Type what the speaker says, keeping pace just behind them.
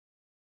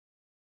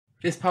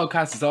This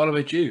podcast is all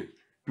about you.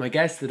 My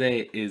guest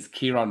today is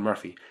Ciaran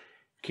Murphy.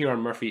 Ciaran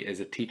Murphy is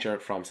a teacher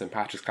from St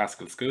Patrick's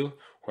Classical School,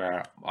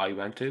 where I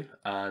went to,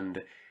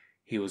 and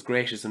he was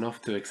gracious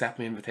enough to accept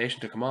my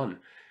invitation to come on.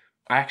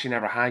 I actually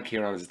never had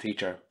Ciaran as a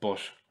teacher, but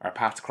our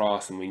paths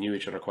crossed and we knew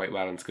each other quite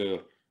well in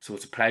school, so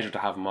it's a pleasure to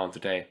have him on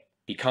today.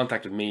 He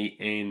contacted me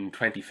in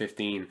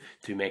 2015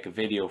 to make a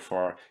video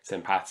for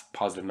St Pat's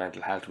Positive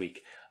Mental Health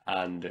Week,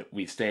 and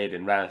we've stayed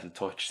in relative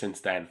touch since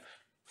then.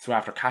 So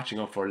after catching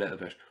up for a little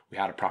bit, we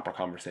had a proper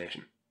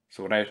conversation.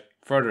 So without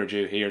further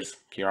ado, here's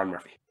Ciaran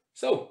Murphy.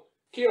 So,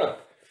 Ciaran,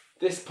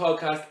 this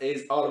podcast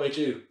is all about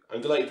you.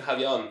 I'm delighted to have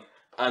you on,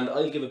 and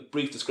I'll give a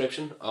brief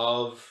description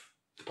of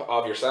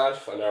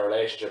yourself and our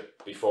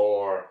relationship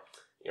before,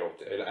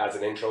 as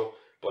an intro.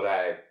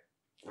 But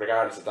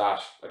regardless of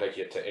that, I'd like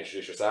you to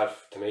introduce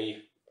yourself to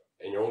me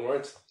in your own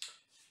words.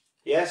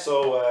 Yeah,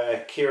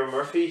 so Ciaran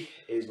Murphy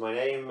is my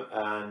name,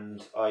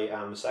 and I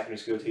am a secondary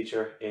school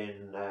teacher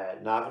in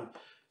Navan.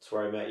 It's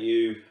where I met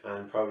you,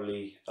 and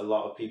probably a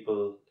lot of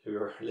people who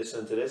are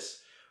listening to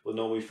this will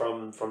know me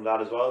from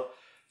that as well.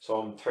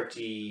 So I'm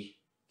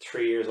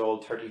 33 years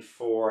old,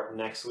 34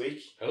 next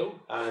week. Oh.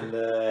 And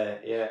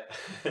yeah,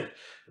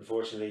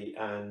 unfortunately,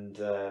 and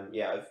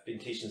yeah, I've been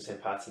teaching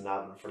St Pat's in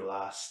Navan for the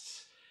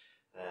last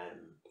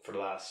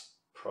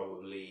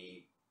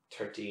probably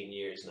 13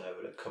 years now,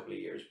 with a couple of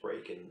years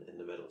break in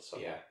the middle. So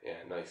yeah,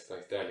 nice,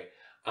 deadly.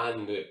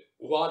 And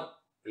what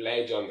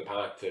led you on the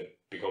path to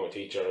become a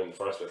teacher in the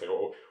first place? Like,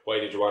 why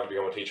did you want to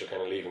become a teacher,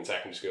 kind of leaving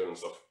secondary school and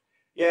stuff?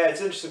 Yeah,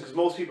 it's interesting because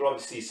most people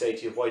obviously say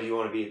to you, why do you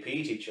want to be a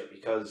PE teacher?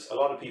 Because a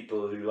lot of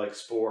people who like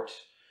sport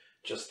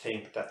just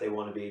think that they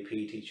want to be a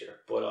PE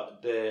teacher.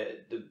 But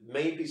the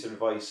main piece of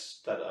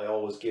advice that I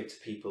always give to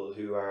people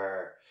who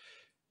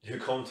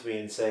come to me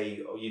and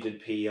say, oh, you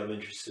did PE, I'm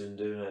interested in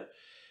doing it,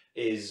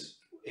 is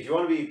if you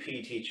want to be a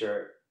PE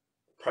teacher,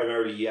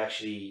 primarily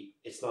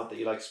it's not that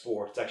you like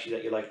sport, it's actually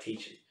that you like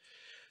teaching.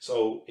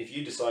 So if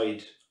you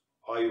decide,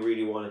 I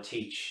really want to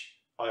teach,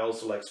 I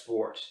also like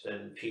sport,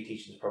 then PE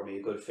teaching is probably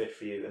a good fit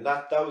for you. And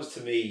that was,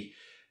 to me,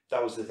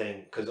 that was the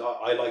thing, because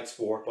I liked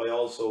sport, but I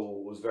also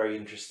was very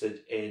interested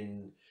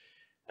in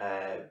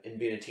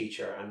being a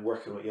teacher and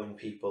working with young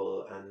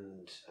people.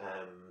 And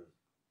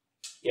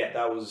yeah,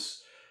 that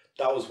was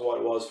what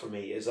it was for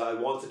me, is I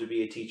wanted to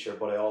be a teacher,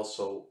 but I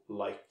also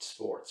liked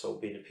sport. So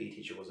being a PE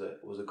teacher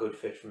was a good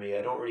fit for me.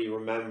 I don't really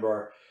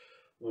remember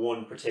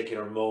one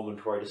particular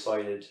moment where I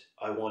decided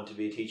I want to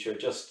be a teacher.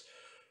 Just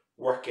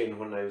working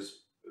when I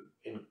was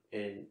in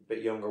a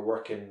bit younger,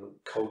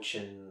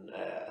 coaching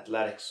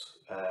athletics,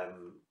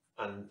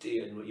 and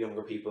dealing with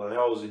younger people, and I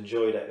always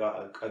enjoyed it. I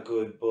got a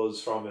good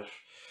buzz from it,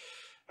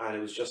 and it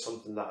was just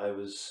something that I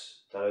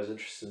was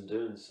interested in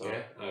doing. So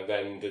yeah, and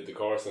then did the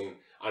course,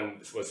 and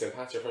was St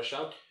Pat's your first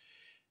job?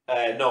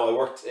 No, I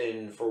worked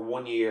for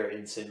 1 year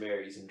in St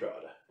Mary's in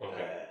Drogheda.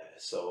 Okay.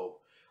 So,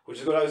 which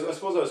is good. I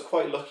suppose I was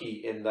quite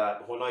lucky in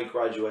that when I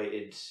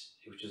graduated,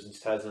 which was in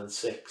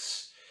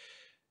 2006,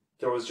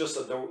 there was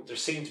there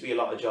seemed to be a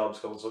lot of jobs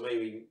going. So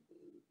maybe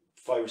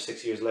 5 or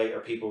 6 years later,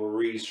 people were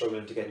really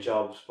struggling to get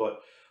jobs.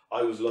 But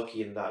I was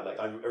lucky in that, like,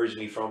 I'm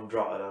originally from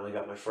Drogheda, and I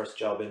got my first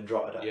job in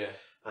Drogheda. Yeah.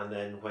 And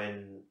then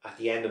when at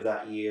the end of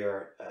that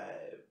year,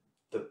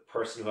 the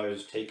person who I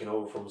was taking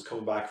over from was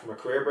coming back from a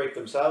career break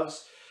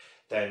themselves,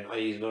 then I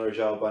needed another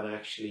job, and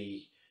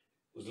actually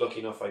was lucky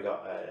enough I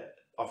got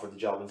offered the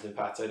job in St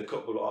Pat's. I had a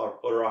couple of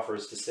other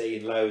offers to stay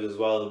in Louth as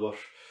well, but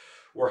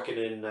working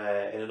in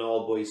an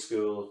all boys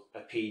school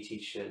at PE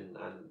teaching,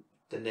 and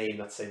the name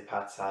that St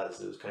Pat's has,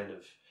 it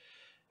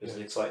was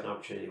an exciting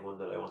opportunity, one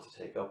that I want to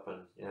take up,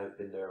 and I've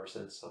been there ever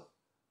since. So,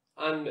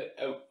 and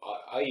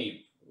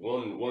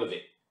one of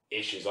the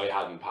issues I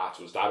had in Pat's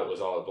was that it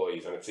was all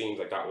boys, and it seems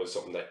like that was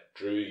something that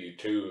drew you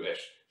to it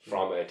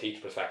from a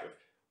teacher perspective.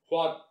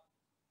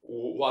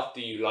 What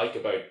do you like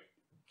about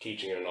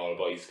teaching in an all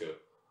boys school?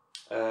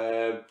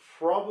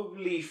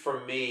 Probably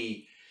for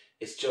me,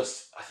 it's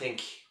just, I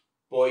think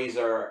boys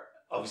are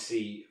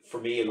obviously, for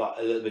me, a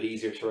little bit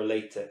easier to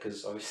relate to,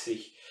 because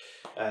obviously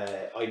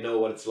I know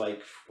what it's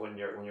like when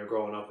you're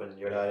growing up and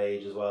you're that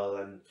age as well,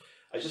 and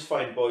I just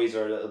find boys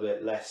are a little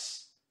bit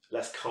less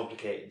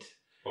complicated.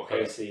 Okay.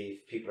 Obviously,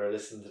 if people are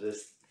listening to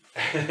this,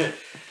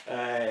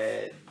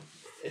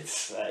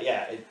 it's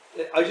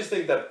I just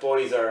think that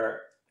boys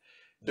are,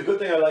 the good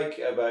thing I like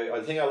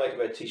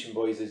about teaching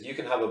boys is you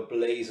can have a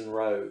blazing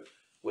row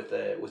with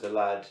a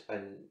lad,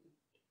 and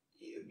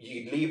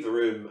you'd leave the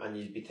room and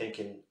you'd be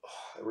thinking,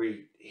 oh,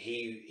 really,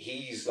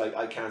 he's like,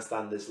 I can't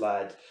stand this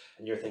lad,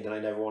 and you're thinking, I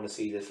never want to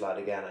see this lad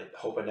again, I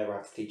hope I never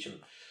have to teach him.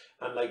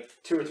 And like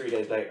 2 or 3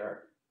 days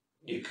later,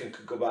 you can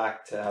go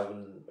back to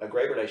having a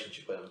great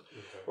relationship with him.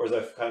 Okay. Whereas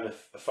I've kind of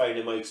find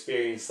in my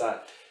experience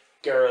that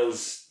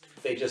girls,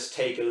 they just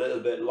take a little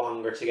bit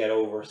longer to get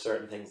over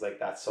certain things like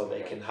that, so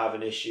they can have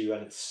an issue,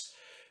 and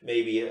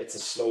maybe it's a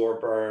slower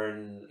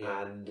burn,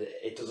 and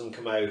it doesn't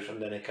come out,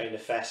 and then it kind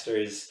of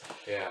festers.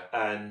 Yeah.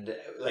 And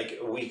like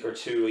a week or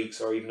 2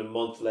 weeks or even a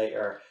month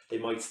later, they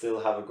might still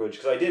have a grudge.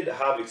 Because I did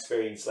have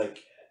experience,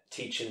 like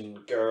teaching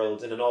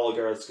girls in an all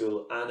girls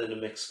school and in a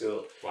mixed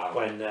school. Wow.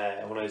 When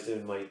I was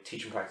doing my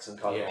teaching practice in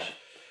college,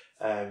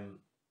 Yeah. and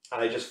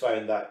I just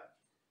found that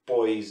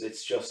boys,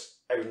 it's just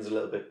everything's a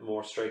little bit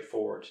more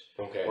straightforward.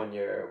 Okay. When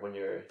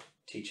you're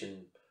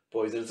teaching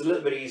boys, and it's a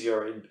little bit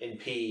easier in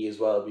PE as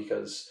well,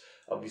 because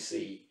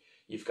obviously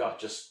you've got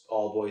just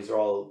all boys are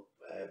all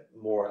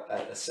more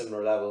at a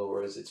similar level,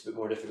 whereas it's a bit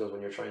more difficult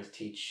when you're trying to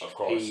teach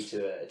PE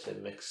to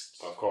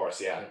mixed. Of course,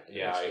 yeah,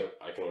 yeah,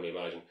 I can only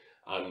imagine.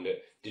 And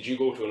did you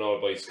go to an all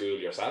boys school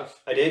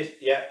yourself? I did,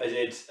 yeah, I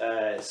did.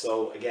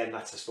 So again,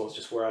 that's I suppose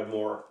just where I'm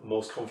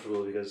most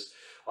comfortable, because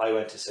I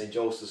went to St.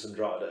 Joseph's in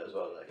Drogheda as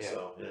well. Like, yeah.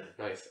 So yeah.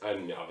 Nice,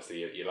 and obviously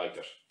you liked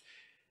it.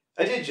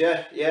 I did,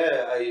 yeah,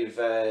 yeah.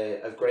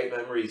 I've great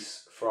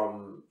memories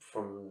from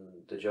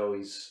the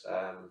Joeys.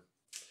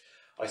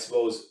 I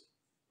suppose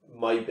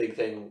my big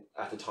thing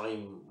at the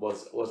time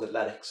was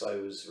athletics. I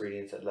was really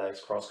into athletics,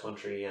 cross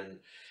country, and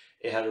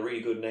it had a really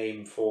good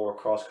name for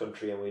cross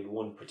country. And we had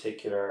one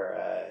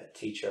particular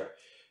teacher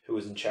who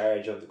was in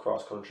charge of the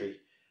cross country,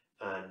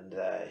 and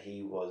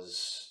he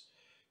was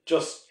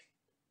just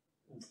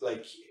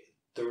like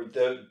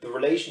the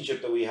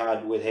relationship that we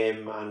had with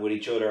him and with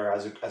each other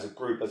as a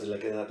group, as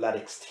like an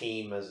athletics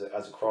team, as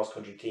a cross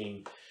country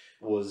team,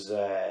 was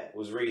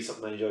really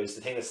something I enjoyed. It's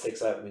the thing that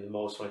sticks out to me the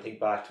most when I think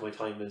back to my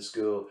time in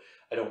school.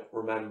 I don't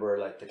remember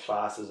like the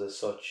classes as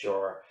such,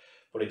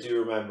 but I do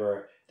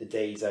remember the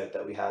days out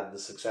that we had, the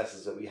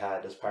successes that we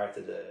had as part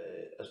of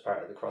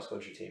the cross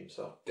country team.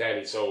 So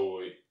Danny,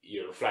 so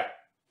you reflect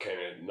kind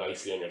of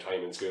nicely on your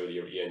time in school.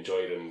 You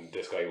enjoyed, and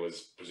this guy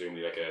was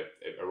presumably like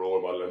a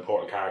role model,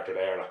 important character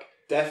there, like.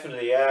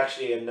 Definitely, yeah,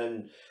 actually. And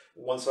then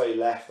once I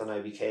left and I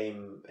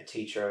became a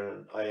teacher,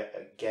 and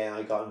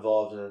I got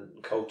involved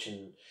in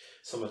coaching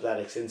some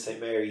athletics in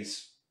St.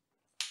 Mary's,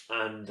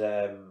 and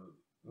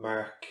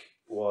Mark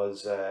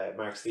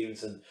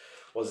Stevenson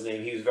was his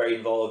name. He was very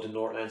involved in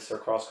North Leinster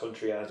cross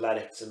country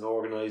athletics and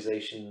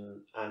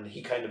organisation, and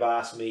he kind of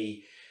asked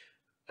me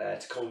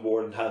to come on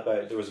board and help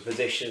out. There was a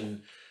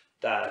position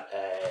that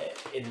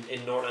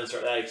in North Leinster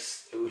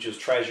athletics, which was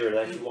treasurer,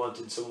 that he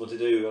wanted someone to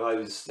do, and I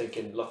was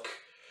thinking, look,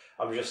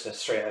 I'm just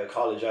straight out of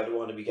college. I don't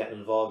want to be getting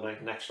involved in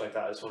anything extra like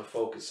that. I just want to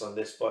focus on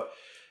this. But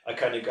I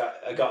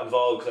got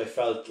involved because I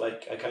felt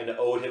like I kind of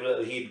owed him a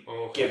little. He'd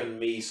given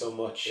me so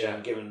much,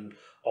 and given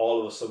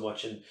all of us so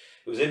much, and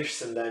it was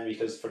interesting then,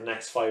 because for the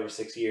next 5 or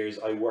 6 years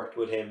I worked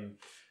with him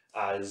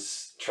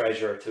as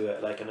treasurer to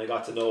it, like, and I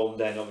got to know him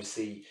then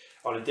obviously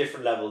on a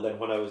different level than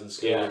when I was in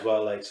school as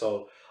well, like,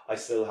 so I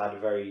still had a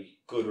very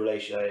good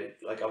relationship,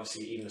 like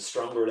obviously even a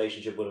stronger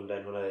relationship with him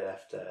then when I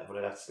left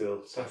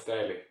school. So. That's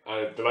deadly.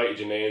 I'm delighted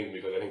you named him,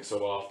 because I think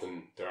so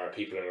often there are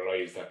people in our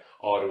lives that,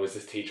 there was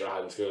this teacher I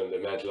had in school and they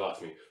meant a lot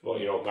to me.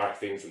 But you know, Mark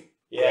Stevenson,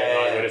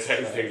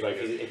 things like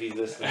if he's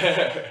listening.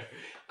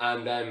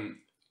 And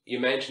you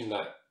mentioned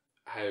that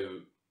how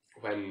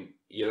when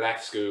you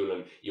left school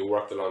and you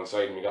worked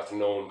alongside him, you got to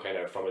know him kind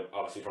of from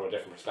a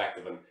different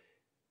perspective, and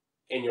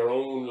in your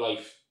own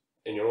life,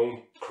 in your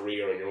own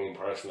career, in your own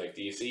personal life,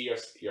 do you see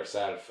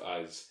yourself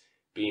as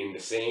being the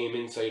same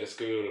inside of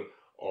school,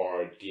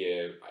 or do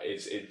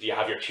you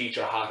have your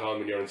teacher hat on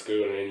when you're in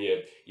school and then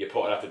you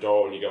put it at the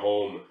door when you get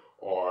home,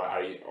 or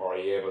are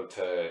you able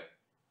to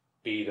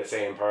be the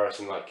same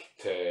person, like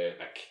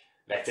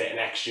let's say an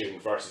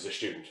ex-student versus a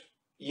student?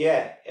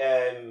 Yeah,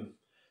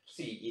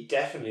 see, you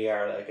definitely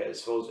are, like, I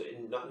suppose,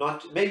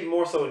 not maybe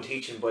more so in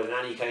teaching, but in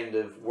any kind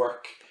of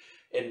work,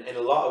 in a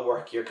lot of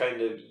work, you're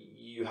kind of,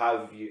 you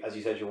have, as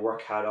you said, your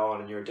work hat on,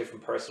 and you're a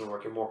different person at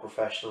work, you're more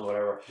professional,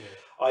 whatever.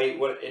 Yeah.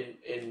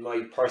 In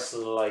my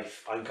personal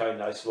life, I'm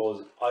kind of, I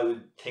suppose, I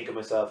would think of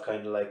myself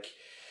kind of like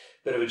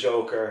a bit of a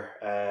joker,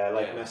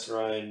 messing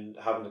around,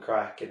 having the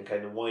crack, and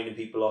kind of winding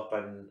people up,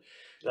 and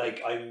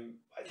like, I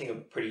think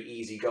I'm pretty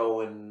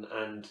easygoing,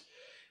 and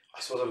I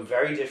suppose I'm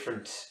very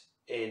different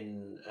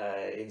in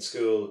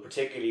school,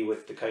 particularly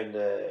with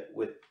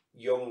with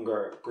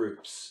younger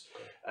groups.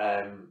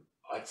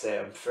 I'd say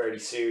I'm fairly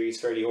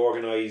serious, fairly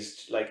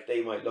organised. Like,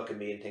 they might look at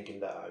me and thinking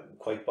that I'm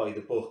quite by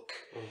the book.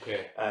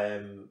 Okay.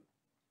 And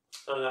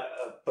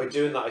by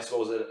doing that, I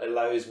suppose it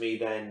allows me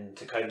then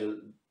to kind of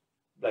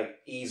like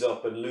ease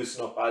up and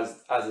loosen up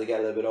as they get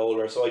a little bit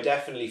older. So I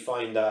definitely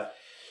find that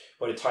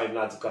by the time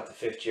lads have got to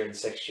 5th year and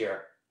 6th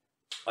year,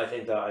 I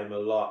think that I'm a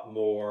lot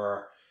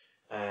more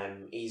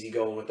easy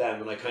going with them,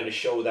 and I kind of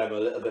show them a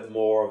little bit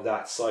more of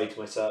that side to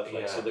myself,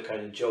 like, so the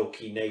kind of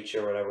jokey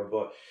nature or whatever.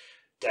 But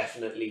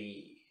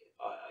definitely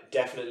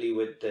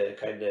with the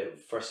kind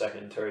of 1st, 2nd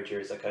and 3rd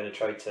years, I kind of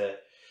tried to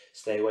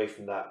stay away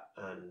from that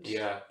and be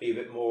a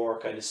bit more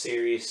kind of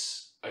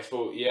serious, I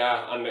suppose.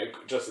 And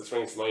it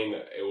springs to mind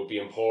that it would be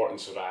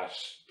important so that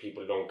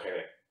people don't kind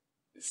of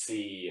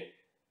see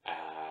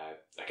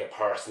like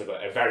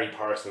a very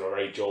personal or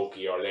very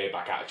jokey or laid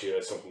back attitude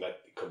as something that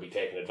could be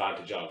taken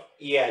advantage of.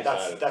 Yeah,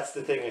 that's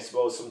the thing, I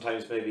suppose.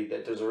 Sometimes maybe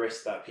that there's a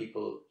risk that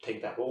people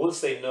think that, but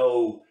once they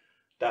know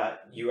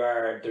that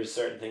there's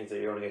certain things that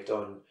you're going to get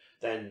done,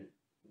 then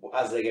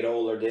as they get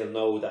older, they'll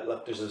know that,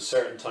 look, there's a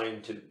certain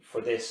time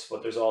for this,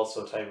 but there's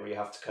also a time where you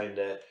have to kind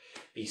of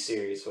be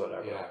serious,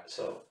 whatever. Yeah.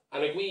 So.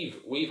 And like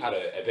we've had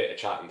a bit of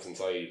chatting since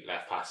I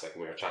left past, like,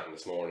 and we were chatting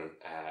this morning.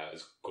 It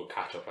was a good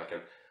catch up, like,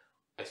 and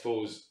I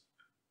suppose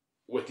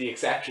with the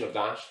exception of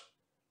that,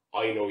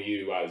 I know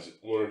you as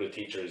one of the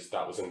teachers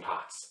that was in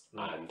Pats,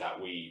 and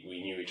that we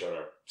knew each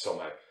other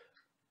somehow.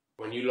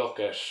 When you look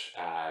at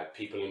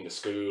people in the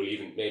school,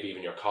 maybe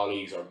even your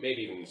colleagues, or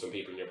maybe even some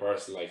people in your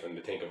personal life, and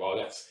they think of, oh,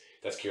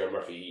 that's Ciaran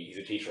Murphy, he's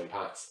a teacher in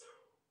Pats.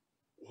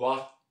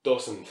 What are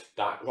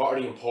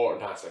the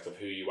important aspects of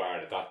who you are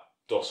that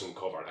doesn't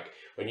cover? Like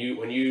when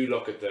you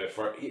look at I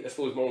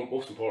suppose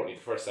most importantly,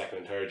 the first, second,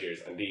 and third years,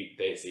 and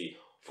they see,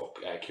 fuck,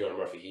 Ciaran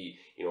Murphy,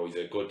 he's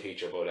a good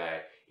teacher, but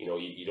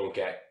you don't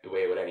get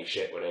away with any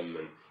shit with him,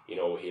 and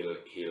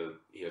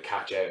he'll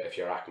catch out if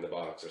you're acting the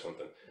bollocks or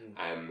something.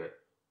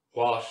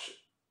 What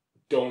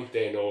don't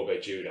they know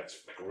about you that's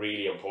like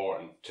really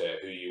important to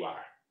who you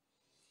are?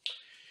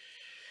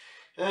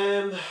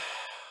 I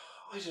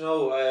don't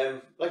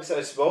know. Like I said,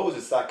 I suppose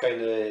it's that kind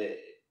of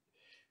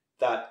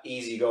that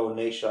easygoing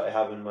nature that I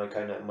have in my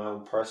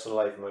own personal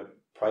life, my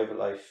private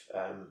life.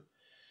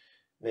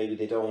 Maybe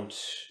they don't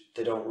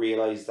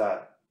realize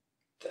that.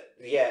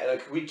 Yeah,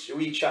 like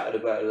we chatted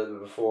about it a little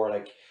bit before.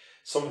 Like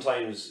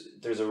sometimes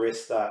there's a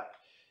risk that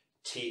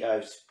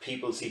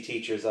people see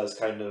teachers as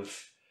kind of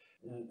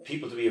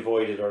people to be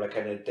avoided, or like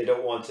kind of they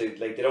don't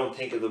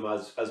think of them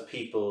as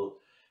people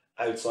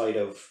outside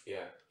of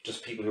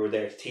just people who are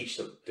there to teach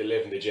them. They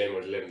live in the gym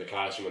or they live in the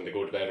classroom and they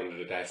go to bed under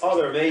the desk. Oh,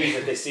 they're amazed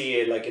if they see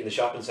it like in the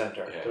shopping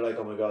centre. Yeah. They're like,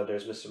 oh my god,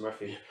 there's Mr.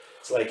 Murphy.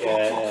 It's like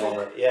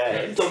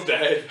dump the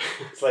head.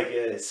 It's like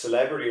a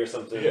celebrity or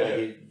something. Yeah.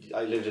 Like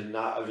I've lived in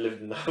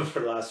Navan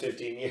for the last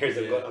 15 years.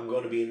 I'm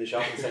going to be in the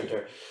shopping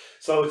centre.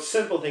 So it's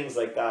simple things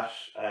like that.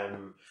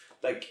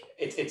 Like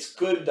it's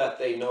good that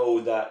they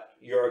know that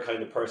you're a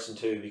kind of person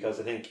too, because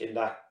I think in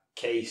that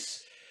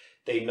case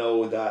they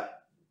know that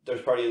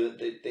there's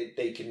probably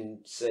they can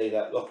say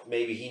that, look,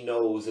 maybe he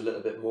knows a little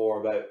bit more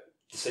about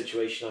the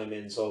situation I'm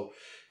in, so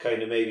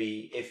kind of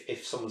maybe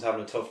if someone's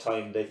having a tough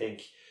time, they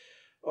think,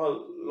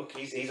 well, look,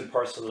 he's a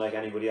person like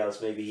anybody else.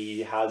 Maybe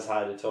he has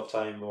had a tough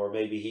time, or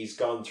maybe he's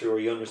gone through, or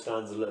he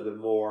understands a little bit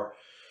more,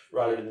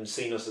 rather than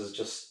seeing us as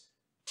just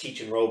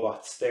teaching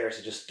robots there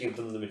to just give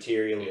them the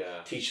material,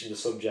 teach them the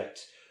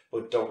subject,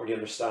 but don't really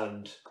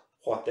understand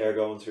what they're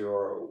going through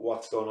or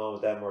what's going on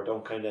with them, or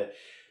don't kind of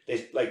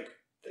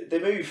they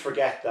maybe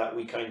forget that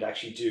we kind of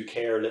actually do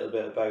care a little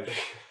bit about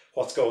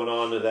what's going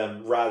on with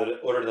them,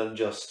 other than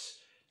just,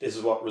 this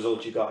is what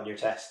result you got in your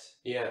test.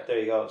 Yeah, there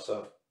you go.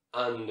 So,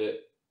 and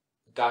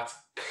that's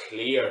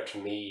clear to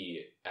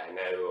me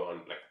now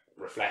on like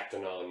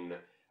reflecting on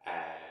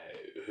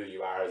who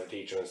you are as a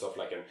teacher and stuff,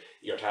 like, and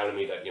you're telling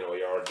me that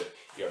you're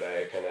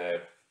the kind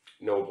of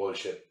no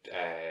bullshit,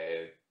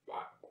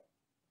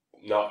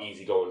 not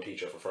easygoing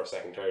teacher for first,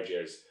 second, third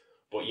years.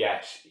 But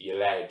yet you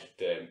led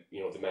the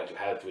mental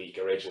health week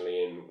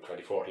originally in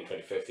 2014,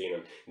 2015,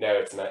 and now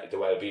it's the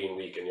wellbeing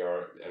week, and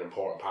you're an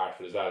important part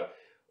of it as well.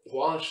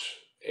 What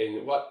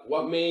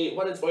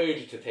inspired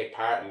you to take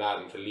part in that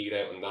and to lead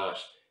out in that?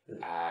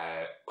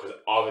 Because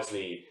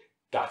obviously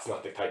that's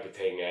not the type of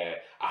thing a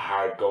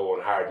hard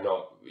going, hard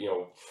not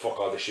fuck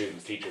all the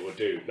students teacher would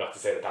do. Not to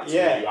say that that's who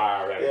you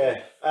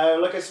are.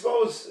 Like I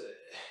suppose,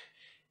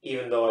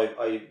 even though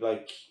I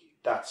like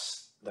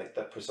that's like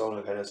that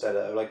persona kind of said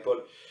it, like,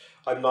 but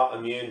I'm not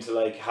immune to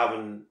like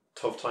having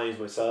tough times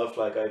myself.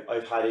 Like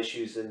I've had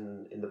issues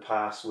in the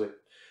past with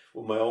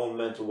my own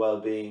mental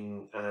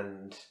well-being,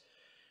 and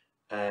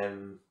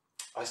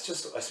I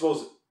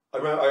suppose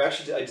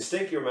I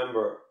distinctly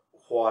remember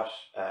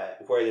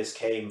where this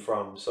came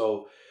from.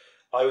 So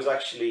I was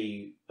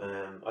actually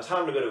I was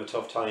having a bit of a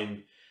tough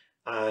time,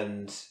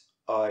 and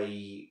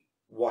I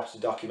watched a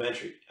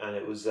documentary, and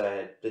it was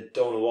the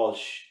Donna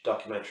Walsh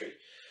documentary.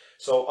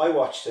 So I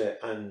watched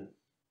it, and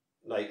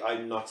like,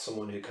 I'm not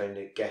someone who kind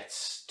of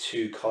gets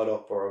too caught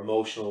up or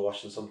emotional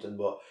watching something,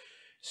 but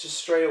it's just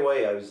straight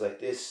away I was like,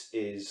 this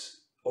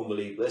is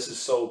unbelievable. This is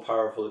so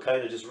powerful. It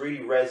kind of just really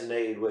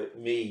resonated with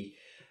me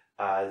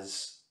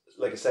as,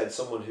 like I said,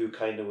 someone who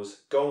kind of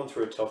was going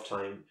through a tough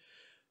time,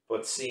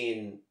 but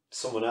seeing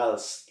someone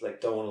else like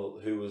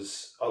Donald, who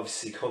was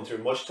obviously going through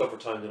a much tougher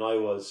time than I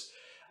was,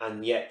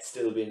 and yet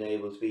still being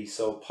able to be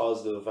so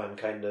positive and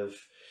kind of,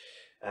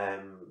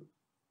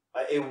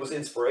 it was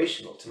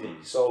inspirational to me.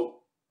 So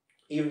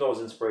even though it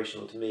was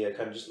inspirational to me, I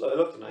kind of just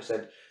looked and I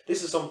said,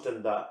 this is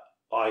something that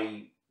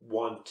I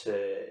want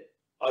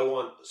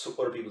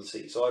other people to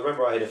see. So I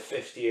remember I had a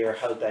 5th year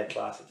health ed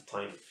class at the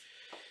time,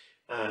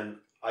 and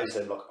I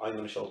said, look, I'm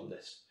going to show them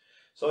this.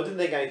 So I didn't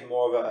think anything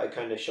more of it. I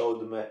kind of showed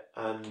them it,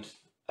 and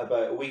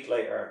about a week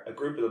later, a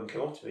group of them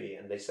came up to me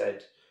and they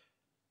said,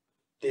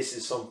 this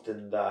is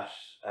something that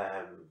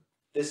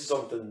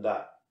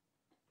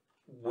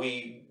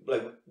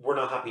we're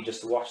not happy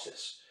just to watch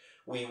this.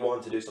 We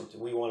want to do something.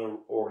 We want to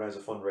organise a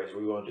fundraiser.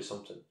 We want to do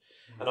something.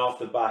 And off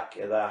the back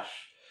of that,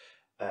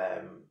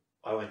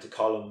 I went to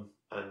Colm,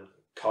 and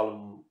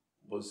Colm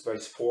was very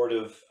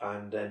supportive.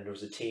 And then there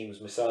was a team, it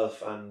was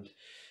myself and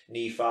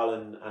Nee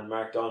Fallon and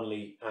Mark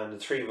Donnelly, and the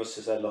three of us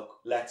said, look,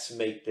 let's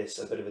make this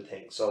a bit of a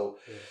thing. So,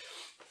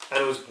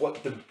 and it was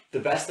what the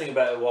best thing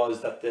about it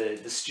was that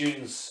the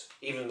students,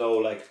 even though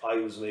like I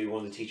was maybe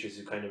one of the teachers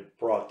who kind of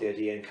brought the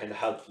idea and kind of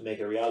helped make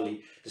it a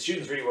reality, the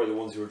students really were the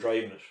ones who were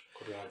driving it.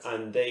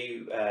 And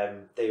they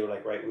were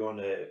like, right, we want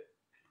to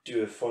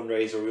do a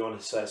fundraiser, we want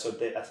to sell. So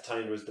they, at the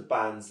time there was the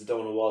bands, the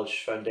Donald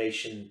Walsh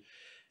Foundation,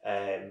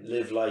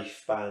 Live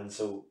Life band,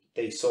 so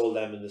they sold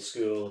them in the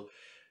school.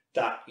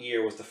 That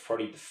year was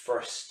probably the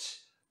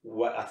first,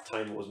 at the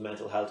time it was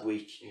Mental Health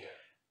Week.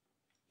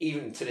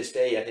 Even to this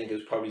day, I think it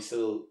was probably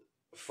still,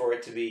 for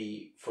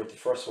the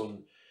first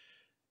one,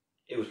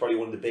 it was probably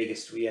one of the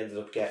biggest. We ended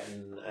up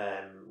getting,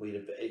 we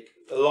had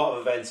a lot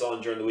of events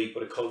on during the week,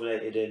 but it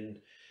culminated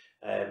in,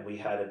 we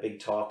had a big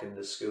talk in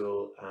the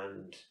school,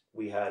 and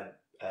we had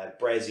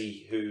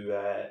Brezzy, who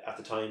at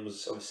the time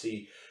was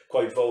obviously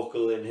quite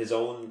vocal in his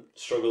own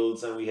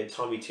struggles, and we had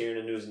Tommy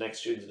Tiernan, who was the next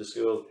student of the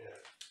school,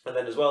 and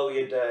then as well we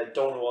had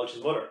Donald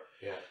Walsh's mother.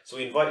 So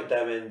we invited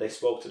them in, they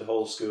spoke to the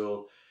whole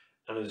school,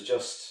 and it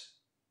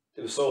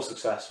was so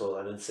successful.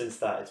 And then since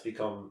that, it's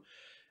become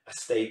a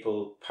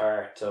staple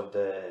part of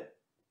the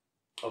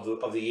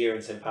year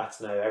in St. Pat's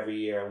now, every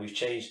year, and we've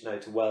changed now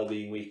to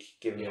Wellbeing Week,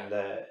 given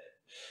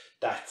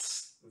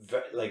that's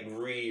like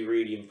really,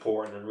 really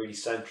important and really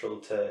central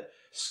to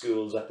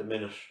schools at the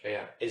minute.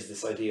 Is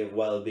this idea of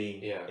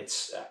well-being.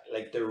 It's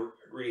like they're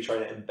really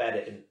trying to embed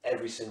it in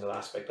every single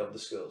aspect of the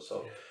school.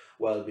 So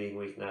Wellbeing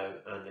Week now,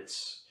 and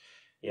it's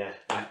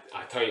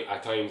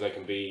at times I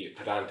can be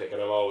pedantic,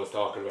 and I'm always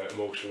talking about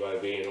emotional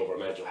well-being over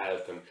mental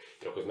health, and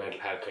because mental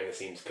health kind of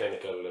seems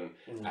clinical, and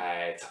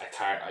it's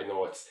hard. I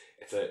know it's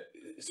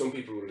some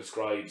people will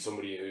describe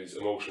somebody who's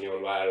emotionally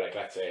unwell, like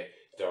let's say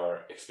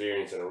they're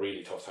experiencing a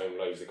really tough time in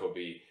lives. They could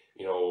be,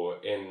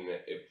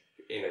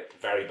 in a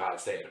very bad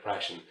state of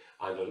depression,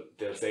 and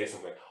they'll say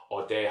something like,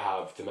 oh, they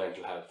have the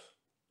mental health,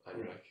 and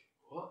you're like,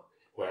 what?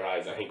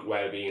 Whereas I think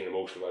well-being and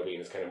emotional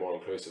well-being is kind of more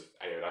inclusive.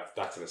 Anyway,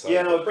 that's an aside.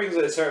 It brings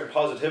a certain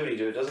positivity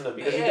to it, doesn't it?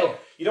 Because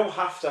you don't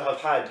have to have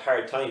had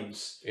hard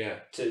times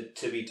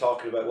to be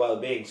talking about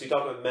well-being. So you're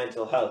talking about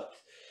mental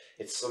health.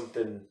 It's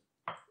something,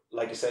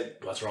 like I said.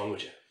 What's wrong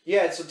with you?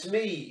 Yeah, so to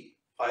me,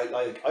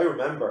 I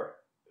remember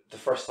the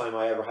first time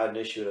I ever had an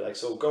issue with it. Like,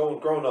 so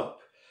growing up,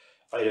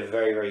 I had a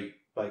very, very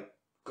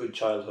good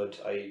childhood.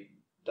 I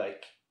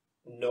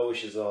no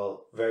issues at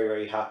all. Very,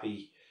 very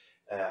happy.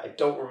 I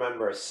don't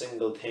remember a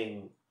single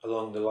thing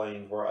along the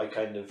line where I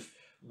kind of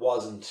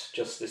wasn't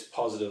just this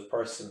positive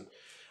person.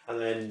 And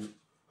then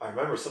I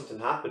remember something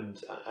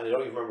happened, and I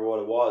don't even remember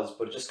what it was,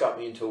 but it just got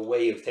me into a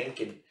way of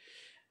thinking,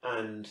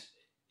 and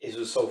it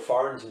was so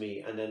foreign to me.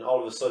 And then all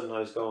of a sudden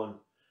I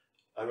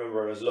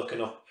remember I was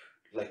looking up,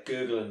 like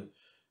Googling,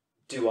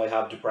 do I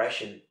have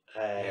depression?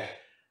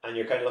 And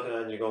you're kind of looking at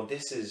it and you're going,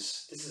 this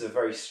is a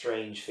very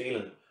strange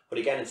feeling. But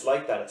again, it's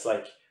like that. It's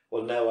like,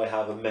 well, now I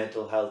have a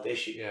mental health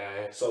issue.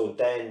 So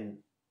then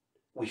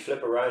we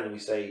flip around and we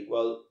say,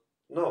 well,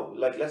 no,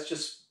 like, let's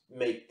just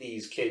make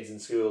these kids in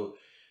school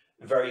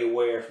very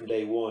aware from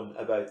day one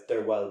about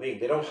their well-being.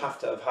 They don't have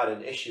to have had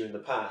an issue in the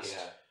past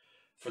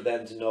for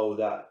them to know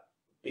that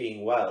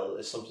being well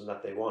is something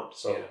that they want.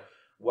 So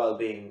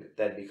well-being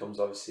then becomes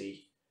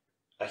obviously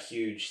a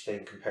huge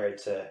thing compared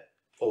to,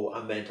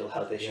 a mental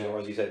health issue, or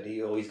as you said,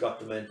 he's got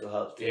the mental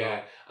health.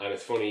 And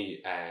it's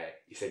funny,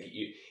 you said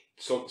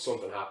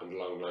something happened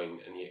along the line,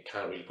 and you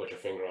can't really put your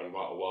finger on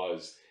what it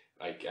was.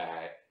 Like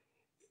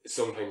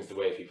sometimes the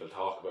way people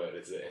talk about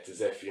it, it's as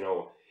if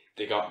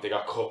they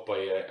got cut by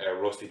a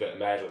rusty bit of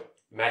metal,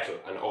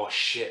 and oh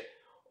shit,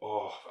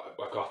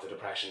 I've got the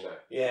depression now.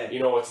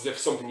 It's as if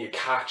something you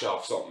catch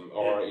off something,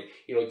 or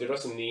there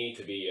doesn't need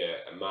to be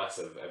a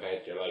massive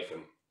event in your life.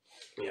 And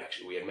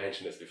we had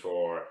mentioned this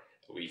before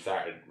we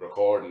started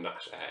recording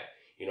that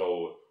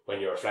when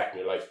you're reflecting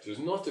your life, there's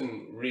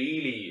nothing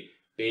really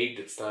big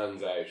that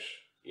stands out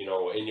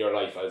in your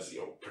life as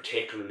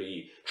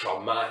particularly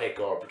traumatic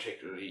or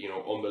particularly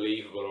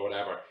unbelievable or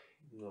whatever.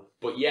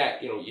 But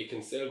you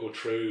can still go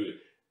through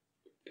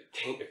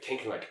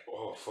thinking like,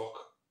 oh fuck,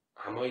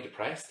 am I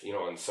depressed?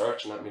 And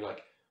searching at me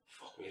like,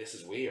 fuck me, this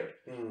is weird.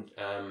 And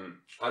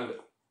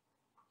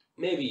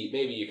maybe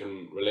you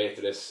can relate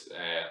to this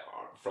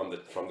from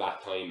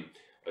that time.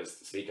 I was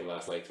speaking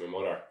last night to my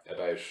mother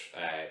about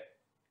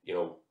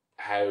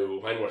how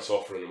when we're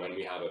suffering, when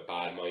we have a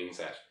bad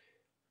mindset,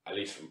 at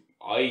least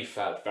I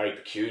felt very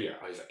peculiar.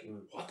 I was like,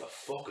 what the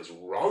fuck is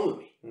wrong with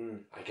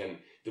me?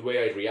 The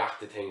way I'd react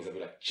to things, I'd be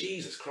like,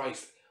 Jesus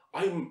Christ,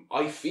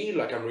 I feel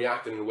like I'm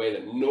reacting in a way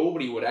that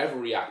nobody would ever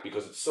react,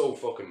 because it's so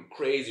fucking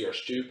crazy or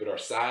stupid or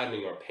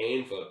saddening or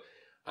painful.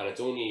 And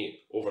it's only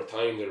over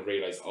time that I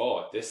realise,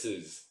 this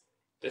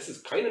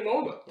is kind of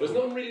normal. There's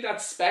nothing really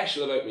that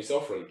special about me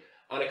suffering.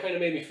 And it kind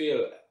of made me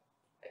feel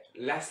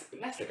less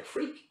like a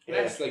freak,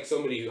 less like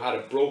somebody who had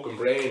a broken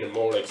brain, and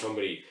more like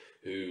somebody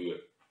who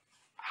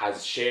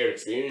has shared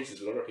experiences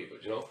with other people,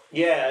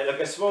 Yeah,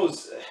 like I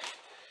suppose,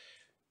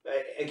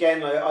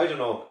 again, I don't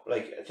know,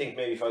 like I think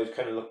maybe if I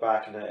kind of look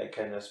back and I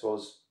kind of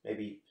suppose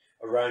maybe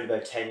around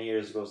about 10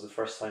 years ago was the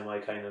first time I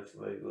kind of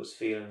maybe was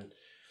feeling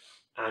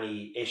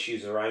any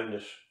issues around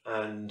it.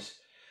 And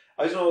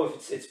I don't know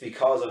if it's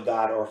because of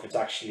that or if it's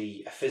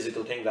actually a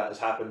physical thing that has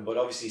happened, but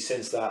obviously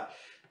since that,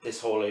 this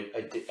whole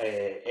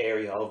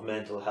area of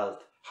mental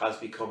health has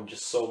become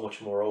just so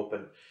much more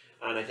open.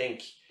 And I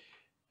think,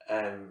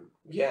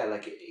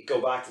 like,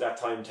 go back to that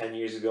time 10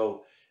 years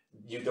ago,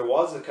 there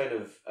was a kind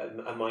of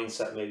a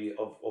mindset maybe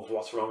of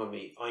what's wrong with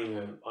me.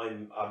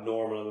 I'm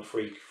abnormal, I'm a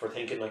freak for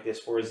thinking like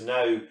this. Whereas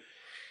now,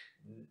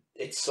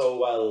 it's so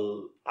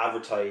well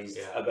advertised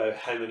about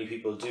how many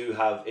people do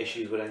have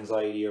issues with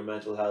anxiety or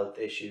mental health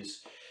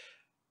issues.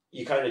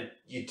 You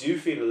do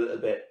feel a little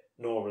bit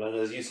normal, and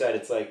as you said,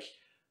 it's like,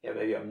 yeah,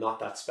 maybe I'm not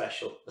that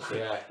special.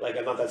 Like,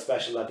 I'm not that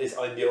special that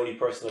I'm the only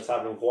person that's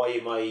happening. Why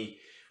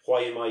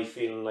am I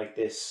feeling like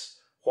this?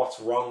 What's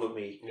wrong with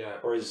me?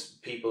 Whereas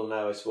people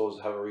now, I suppose,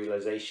 have a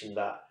realization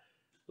that,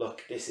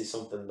 look, this is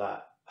something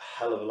that a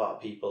hell of a lot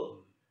of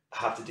people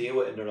have to deal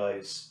with in their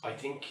lives. I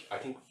think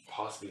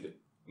possibly the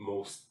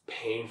most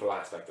painful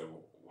aspect of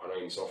when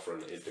I'm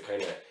suffering is the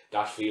kind of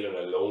that feeling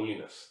of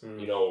loneliness.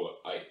 You know,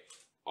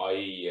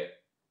 I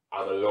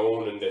am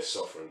alone in this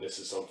suffering. This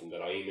is something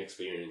that I'm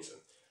experiencing,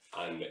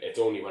 and it's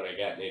only when I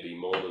get maybe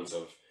moments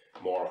of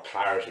more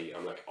clarity,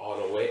 I'm like, oh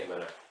no, wait a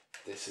minute,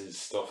 this is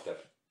stuff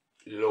that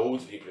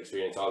loads of people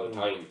experience all the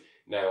time.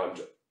 Now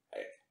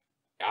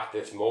at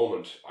this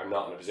moment, I'm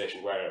not in a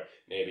position where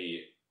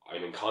maybe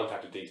I'm in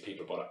contact with these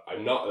people, but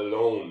I'm not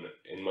alone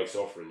in my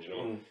suffering, you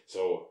know.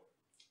 So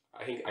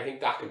I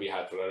think that can be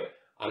helpful,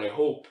 and I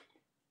hope,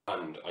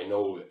 and I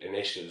know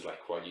initiatives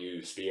like what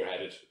you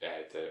spearheaded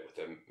with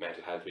the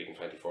Mental Health Week in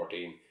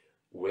 2014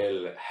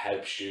 will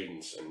help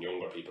students and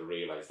younger people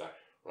realise that,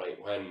 right,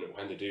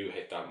 when they do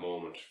hit that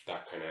moment,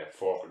 that kind of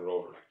fork in the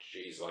road, like,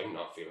 geez, I'm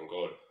not feeling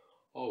good.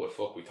 Oh well,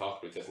 fuck, we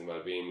talked about this in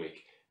Wellbeing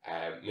Week.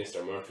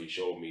 Mr. Murphy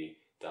showed me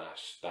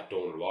that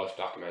Donald Walsh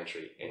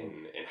documentary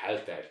in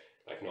Health Ed.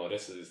 Like, no,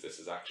 this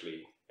is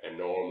actually a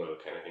normal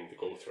kind of thing to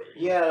go through.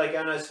 Yeah, like,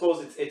 and I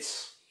suppose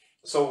it's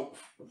so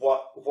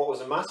what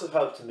was a massive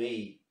help to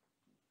me,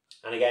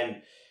 and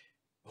again,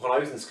 when I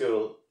was in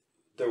school,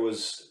 there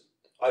was,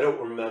 I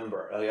don't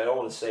remember, like, I don't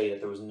want to say that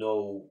there was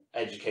no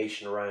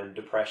education around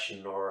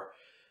depression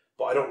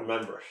but I don't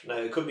remember it. Now,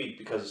 it could be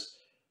because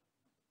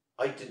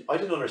I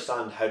didn't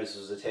understand how this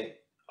was a thing.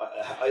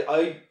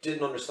 I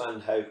didn't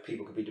understand how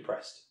people could be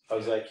depressed. I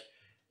was like,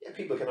 yeah,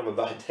 people can have a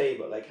bad day,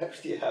 but like, how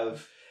do you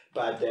have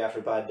bad day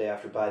after bad day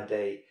after bad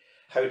day?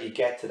 How do you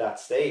get to that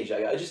stage?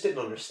 I just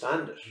didn't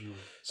understand it.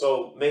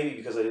 So maybe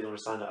because I didn't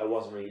understand it, I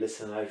wasn't really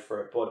listening out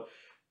for it. But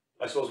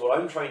I suppose what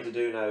I'm trying to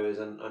do now is,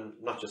 and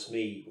not just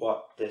me,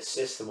 what the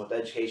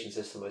education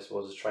system, I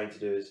suppose, is trying to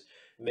do is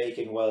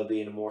making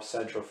well-being a more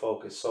central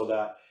focus, so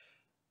that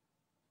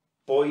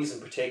boys in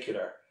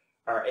particular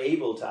are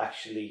able to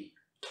actually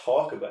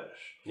talk about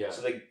it.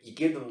 So like, you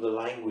give them the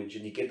language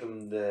and you give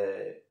them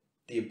the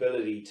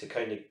ability to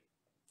kind of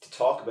to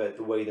talk about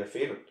the way they're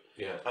feeling.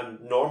 And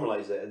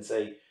normalize it and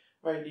say,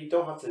 right, you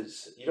don't have to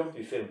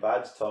be feeling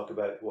bad to talk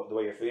about the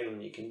way you're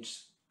feeling. You can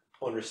just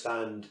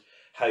understand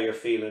how you're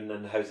feeling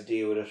and how to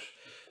deal with it.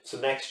 So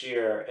next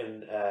year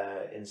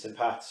in St.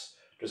 Pat's,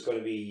 there's going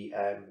to be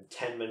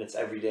 10 minutes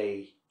every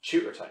day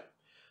tutor time.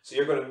 So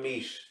you're going to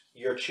meet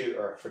your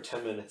tutor for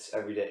 10 minutes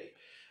every day.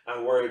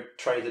 And we're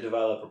trying to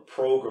develop a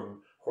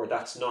program where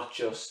that's not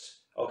just,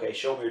 okay,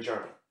 show me your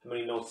journal. How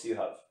many notes do you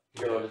have?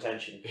 Your own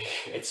attention.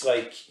 It's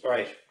like,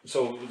 right,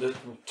 so the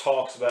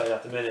talks about it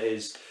at the minute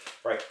is,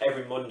 right,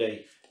 every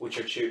Monday with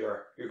your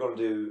tutor, you're going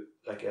to do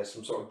like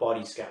some sort of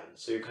body scan.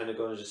 So you're kind of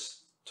going to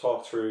just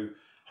talk through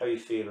how you're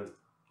feeling,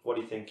 what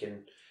are you thinking.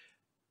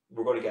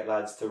 We're going to get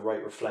lads to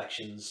write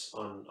reflections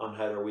on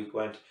how their week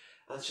went.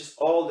 And it's just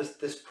all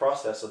this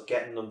process of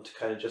getting them to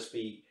kind of just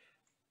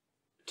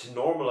to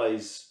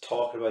normalise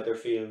talking about their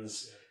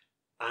feelings,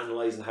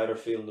 analysing how they're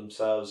feeling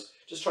themselves,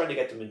 just trying to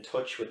get them in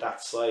touch with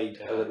that side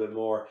a little bit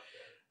more.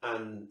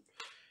 And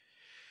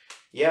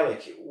yeah,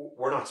 like,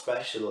 we're not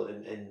special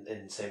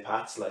in St.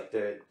 Pat's. Like,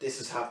 this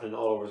is happening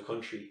all over the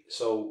country.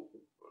 So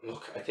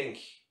look, I think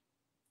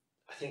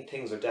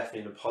things are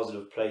definitely in a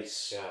positive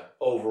place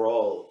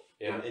overall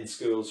in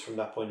schools from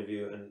that point of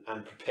view,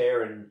 and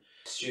preparing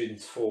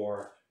students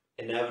for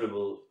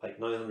inevitable, like,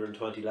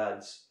 920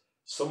 lads.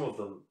 Some of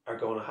them are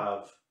going to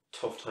have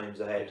tough times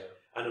ahead,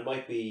 and it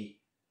might be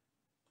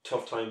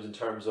tough times in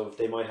terms of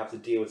they might have to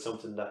deal with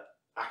something that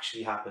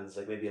actually happens,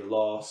 like maybe a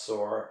loss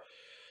or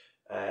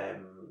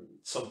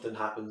something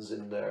happens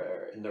in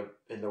their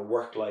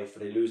work life, or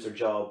they lose their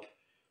job.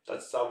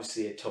 That's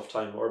obviously a tough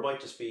time. Or it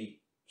might just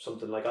be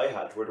something like I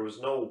had, where there was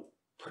no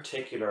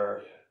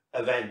particular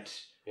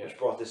event which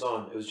brought this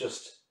on. It was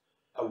just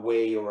a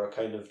way, or a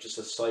kind of just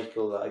a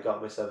cycle that I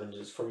got myself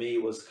into. For me,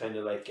 it was kind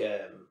of like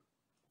it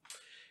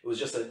was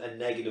just a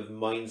negative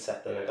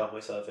mindset that I got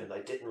myself in.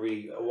 I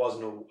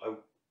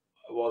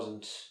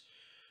wasn't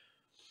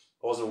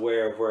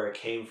aware of where it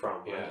came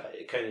from.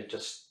 It kind of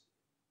just,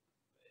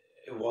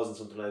 it wasn't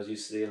something I was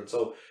used to dealing.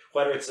 So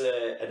whether it's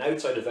an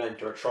outside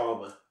event or a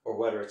trauma, or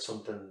whether it's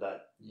something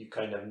that you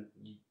kind of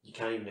you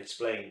can't even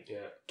explain.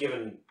 Yeah.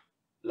 Giving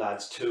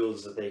lads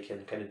tools that they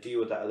can kind of deal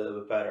with that a little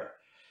bit better,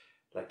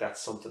 like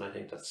that's something I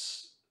think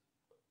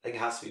it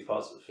has to be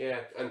positive. Yeah,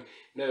 and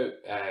now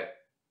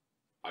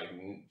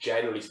I'm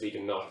generally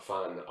speaking not a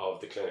fan of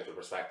the clinical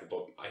perspective,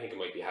 but I think it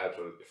might be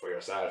helpful for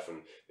yourself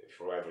and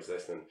for whoever's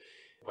listening.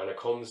 When it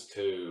comes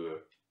to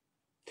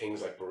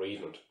things like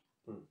bereavement,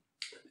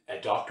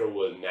 a doctor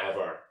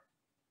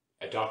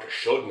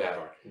should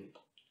never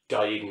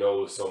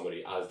diagnose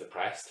somebody as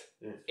depressed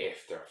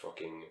if they're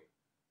fucking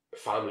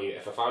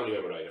if a family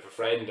member died, if a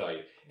friend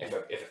died, if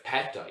a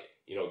pet died.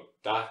 You know,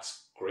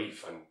 that's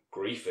grief, and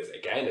grief is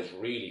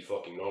really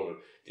fucking normal.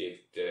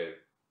 The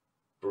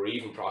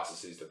bereaving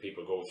processes that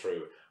people go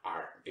through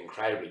are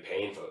incredibly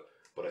painful,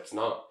 but it's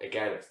not,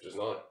 there's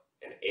not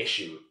an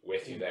issue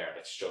with you there.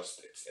 It's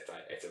just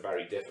it's a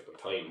very difficult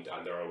time,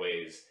 and there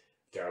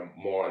are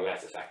more and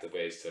less effective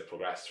ways to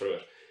progress through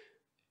it.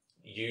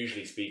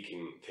 Usually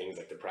speaking, things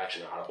like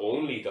depression are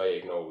only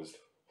diagnosed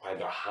when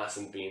there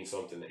hasn't been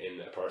something in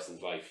a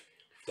person's life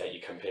that you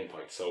can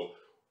pinpoint. So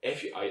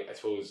I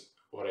suppose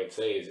what I'd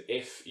say is,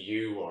 if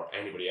you or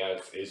anybody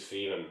else is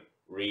feeling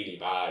really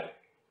bad,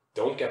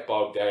 don't get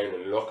bogged down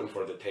in looking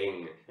for the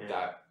thing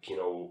that, you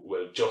know,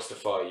 will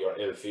justify your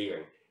ill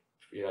feeling.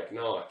 You're like,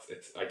 no,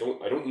 I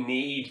don't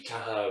need to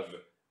have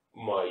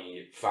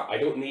I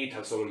don't need to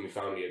have someone in my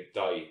family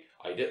die.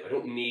 I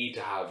don't need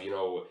to have, you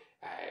know,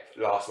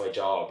 lost my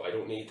job. I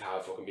don't need to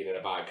have fucking been in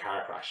a bad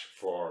car crash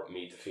for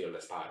me to feel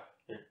this bad.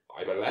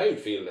 I'm allowed to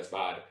feel this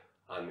bad,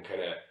 and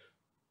kind of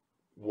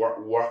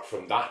work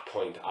from that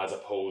point, as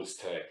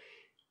opposed to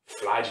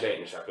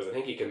flagellating yourself, because I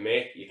think you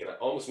can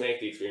almost make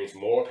the experience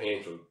more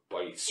painful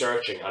by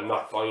searching and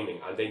not finding,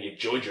 and then you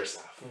judge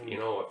yourself. You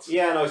know, it's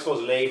and I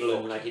suppose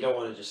labeling, like, you don't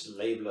want to just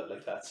label it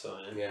like that. So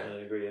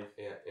I agree.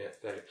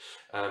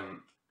 Yeah.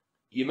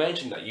 You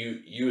mentioned that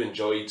you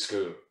enjoyed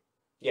school.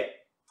 Yeah.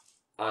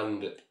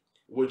 And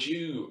would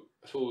you,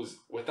 I suppose,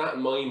 with that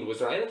in mind, was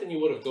there anything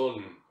you would have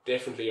done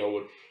differently, or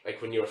would,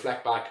 like, when you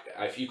reflect back,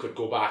 if you could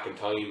go back in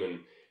time and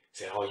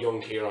say, oh,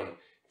 young Ciaran,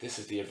 this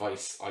is the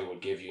advice I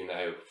would give you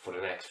now for the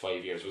next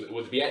 5 years,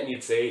 would there be anything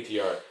you'd say to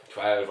your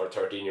 12 or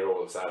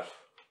 13-year-old self?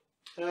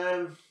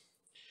 I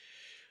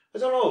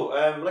don't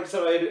know. Like I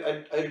said,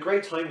 I had a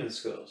great time in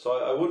school, so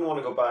I wouldn't want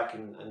to go back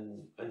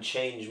and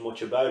change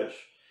much about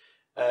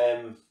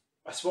it.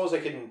 I suppose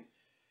I can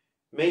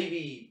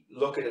maybe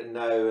look at it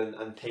now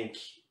and think.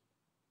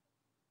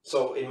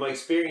 So in my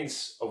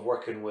experience of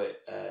working with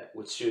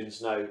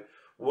students now,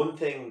 one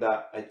thing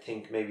that I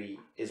think maybe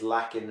is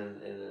lacking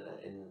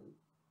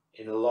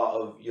in a lot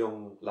of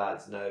young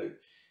lads now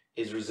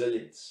is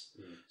resilience.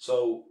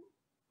 So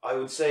I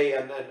would say,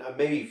 and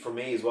maybe for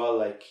me as well,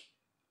 like,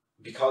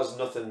 because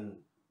nothing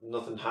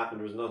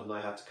happened, there was nothing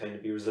I had to kind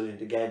of be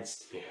resilient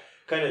against.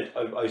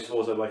 I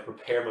suppose I might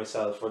prepare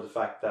myself for the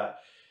fact that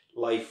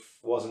life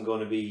wasn't going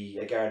to be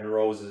a garden of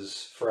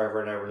roses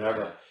forever and ever and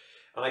ever.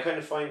 And I kind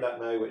of find that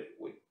now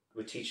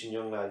with teaching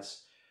young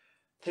lads.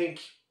 I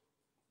think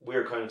we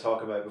were kind of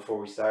talking about it before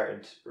we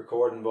started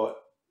recording, but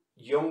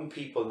young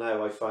people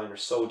now, I find, are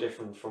so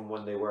different from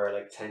when they were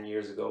like 10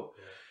 years ago.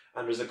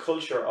 And there's a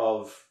culture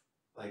of,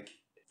 like,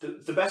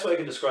 the best way I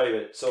can describe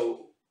it,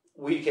 so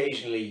we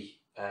occasionally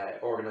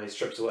organise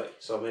trips away.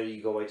 So maybe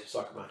you go away to a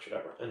soccer match or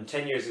whatever, and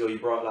 10 years ago you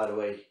brought a lad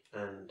away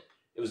and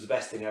it was the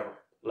best thing ever.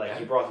 Like,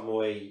 you brought them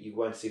away, you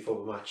went to see a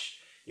football match,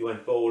 you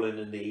went bowling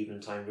in the evening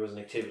time, there was an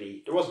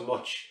activity, there wasn't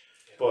much,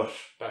 but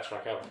best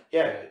crack ever.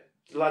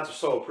 The lads are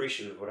so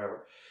appreciative,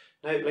 whatever.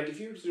 Now, like, if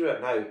you were to do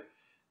that now,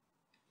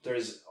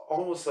 there's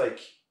almost like,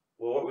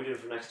 well, what are we doing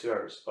for the next 2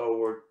 hours?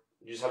 Oh,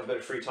 you just have a bit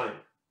of free time.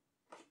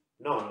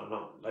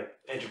 No. Like,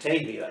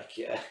 entertain me. Like,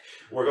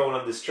 we're going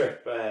on this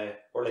trip,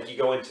 or like you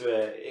go into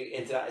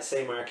that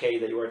same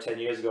arcade that you were 10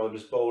 years ago and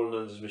just bowling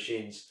on those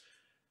machines.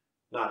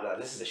 Nah,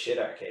 this is a shit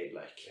arcade.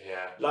 Like,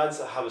 lads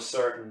that have a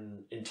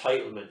certain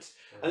entitlement.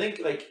 I think,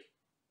 like,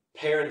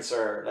 parents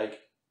are like,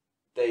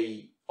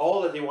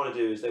 all that they want to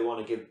do is they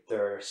want to give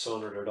their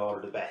son or their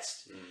daughter the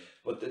best.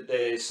 But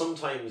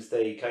sometimes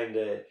they kind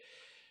of,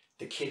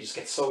 the kid just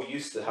gets so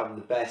used to having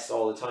the best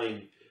all the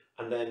time,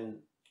 and then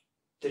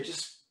they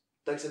just,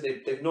 like I said,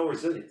 they've no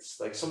resilience.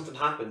 Like, something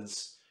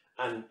happens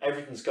and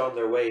everything's gone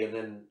their way, and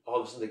then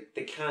all of a sudden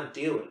they can't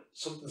deal with it.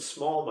 Something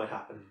small might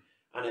happen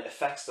and it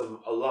affects them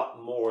a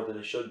lot more than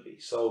it should be.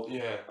 So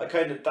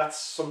that's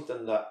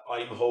something that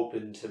I'm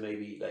hoping to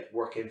maybe, like,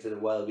 work into the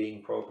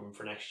well-being program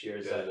for next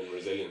year. Building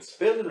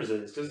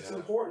resilience, because it's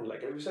important.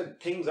 Like we said,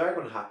 things are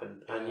going to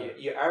happen, and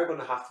you are going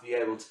to have to be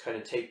able to kind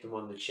of take them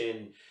on the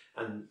chin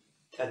and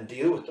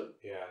deal with them,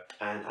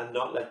 and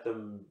not let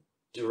them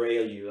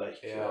derail you,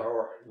 like,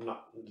 or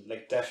not,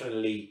 like,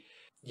 definitely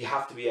you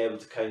have to be able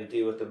to kind of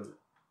deal with them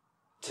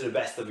to the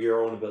best of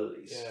your own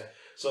abilities.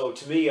 So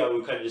to me, I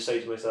would kind of just say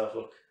to myself,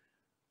 look,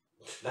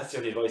 that's the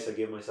only advice I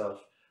give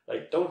myself.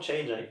 Like, don't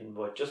change anything,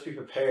 but just be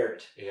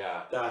prepared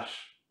that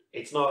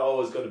it's not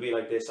always going to be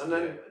like this, and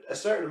then a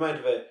certain amount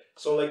of it,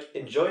 so, like,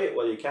 enjoy it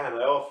while you can.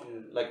 I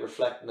often, like,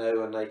 reflect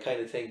now, and I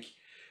kind of think,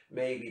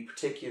 maybe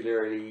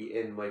particularly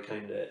in my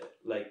kind of,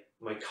 like,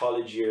 my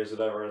college years,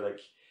 whatever, like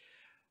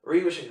I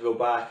really wish I could go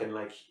back and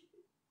like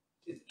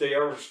they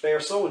are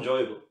so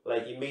enjoyable.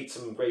 Like you meet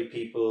some great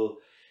people.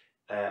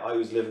 I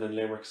was living in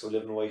Limerick, so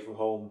living away from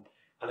home,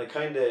 and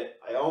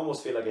I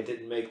almost feel like I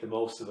didn't make the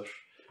most of it.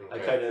 I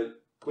kind of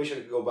wish I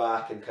could go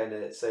back and kind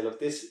of say, look,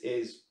 this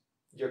is,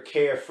 you're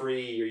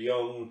carefree, you're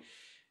young,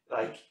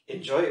 like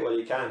enjoy it while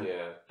you can.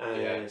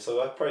 So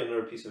that's probably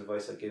another piece of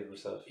advice I'd give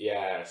myself.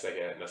 Yeah, it's like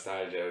a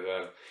nostalgia as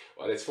well.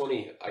 Well, it's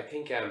funny. I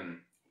think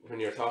when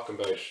you're talking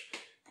about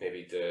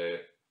maybe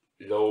the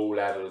low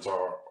levels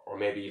or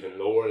maybe even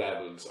lower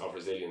levels of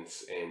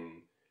resilience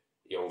in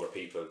younger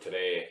people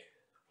today,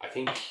 I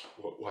think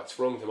what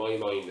sprung to my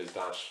mind is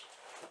that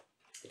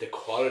the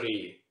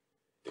quality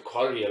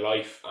of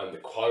life and the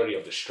quality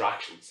of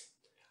distractions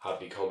have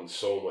become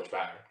so much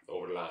better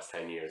over the last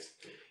 10 years.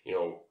 You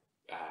know,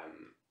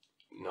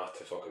 not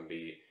to fucking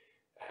be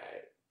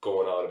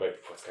going on about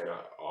what's kind of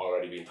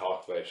already been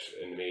talked about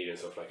in the media and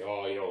stuff like,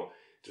 oh, you know,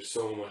 there's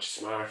so much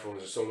smartphones,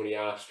 there's so many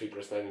apps, people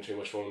are spending too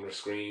much fun on their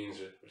screens,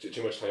 or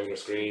too much time on their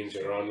screens,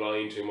 you're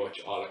online too much,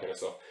 all that kind of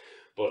stuff.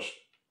 But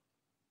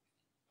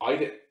I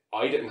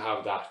didn't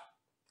have that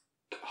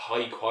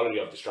high quality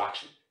of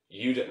distraction.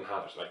 You didn't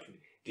have it. Like,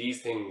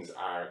 these things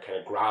are kind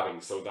of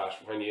grabbing, so that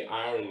when you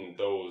are in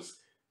those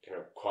kind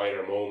of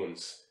quieter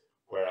moments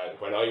where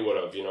when I would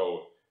have, you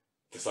know,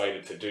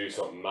 decided to do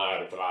something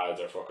mad with the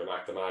lads or fucking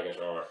act the maggot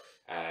or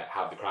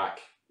have the crack,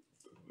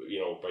 you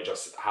know, by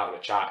just having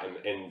a chat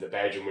in the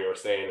bedroom we were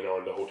staying in or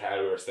in the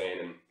hotel we were staying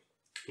in,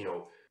 you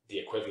know, the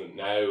equivalent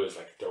now is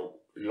like they're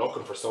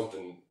looking for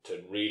something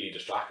to really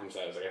distract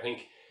themselves. Like, I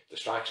think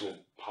distraction is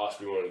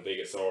possibly one of the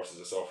biggest sources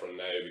of suffering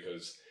now,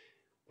 because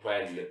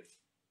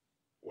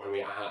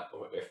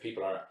if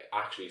people are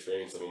actually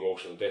experiencing some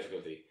emotional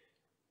difficulty,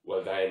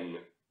 well then,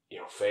 you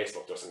know,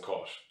 Facebook doesn't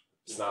cut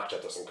it,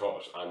 Snapchat doesn't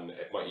cut it, and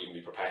it might even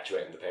be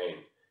perpetuating the pain.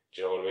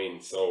 Do you know what I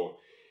mean? So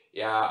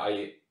yeah,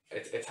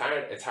 it's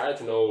hard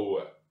to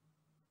know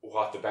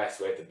what the best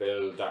way to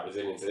build that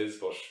resilience is,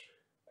 but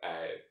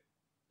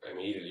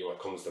immediately what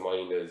comes to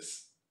mind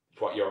is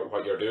what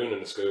you're doing in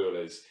the school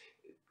is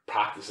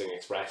practicing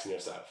expressing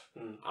yourself.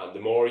 And the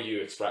more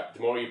you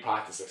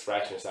practice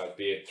expressing yourself,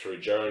 be it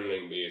through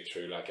journaling, be it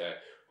through like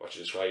what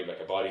you describe like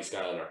a body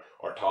scan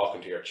or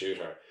talking to your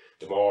tutor,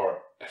 the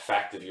more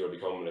effective you will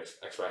become at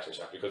expressing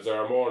yourself, because there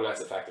are more and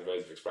less effective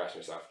ways of expressing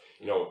yourself.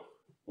 You know,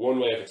 one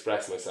way of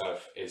expressing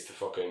myself is to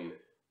fucking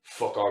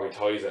fuck all my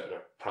toys out of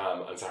the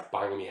pram and start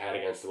banging my head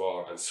against the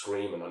wall and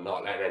screaming and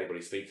not letting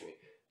anybody speak to me.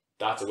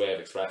 That's a way of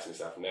expressing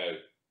yourself. Now,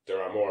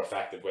 there are more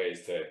effective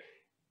ways to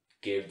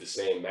give the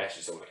same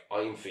message. So like,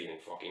 I'm feeling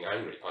fucking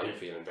angry, I'm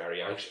feeling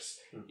very anxious,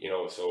 you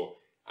know, so,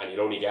 and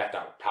you'll only get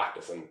that with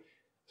practice. And I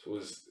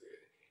suppose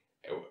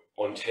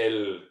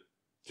until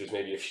there's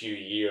maybe a few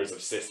years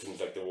of systems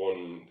like the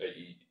one that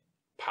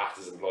Pat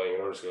is employing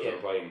and other schools are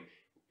employing,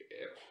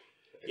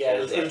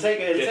 it'll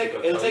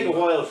take a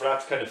while for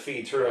that to kind of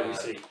feed through,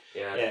 obviously.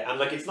 And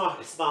like it's not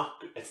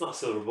a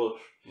silver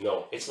bullet.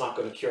 No, it's not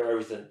going to cure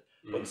everything,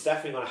 but it's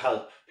definitely going to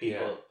help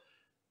people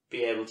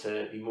be able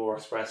to be more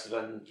expressive,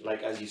 and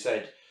like as you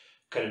said,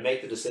 kind of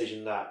make the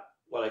decision that,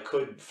 well, I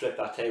could flip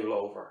that table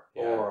over,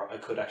 or I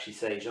could actually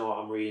say, you know what,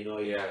 I'm really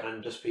annoyed,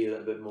 and just be a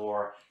little bit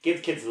more,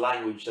 give kids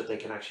language that they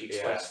can actually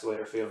express the way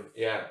they're feeling.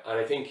 Yeah, and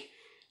I think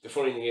the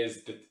funny thing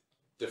is that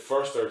the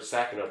first or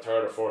second or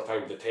third or fourth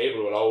time, the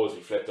table will always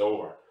be flipped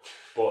over,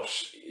 but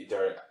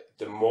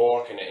the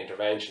more kind of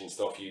intervention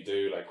stuff you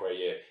do, like where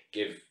you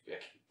give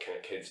kind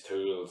of kids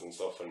tools and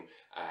stuff, and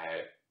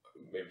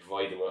maybe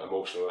provide them with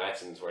emotional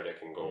lessons where they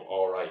can go,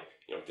 all right,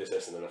 you know, this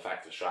isn't an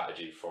effective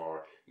strategy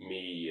for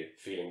me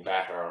feeling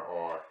better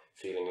or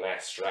feeling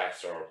less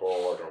stressed or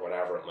bored or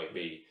whatever it might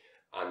be.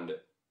 And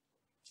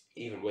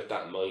even with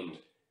that in mind,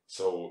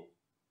 so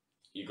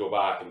you go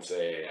back and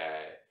say,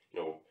 you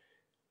know,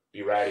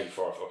 be ready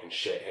for fucking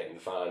shit hitting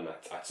the fan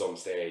at some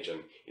stage,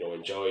 and you know,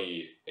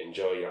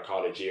 enjoy your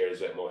college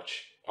years a bit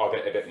much, or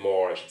a bit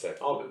more, I should say.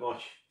 Oh, a bit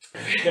much.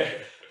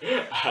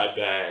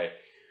 And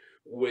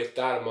with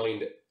that in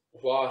mind,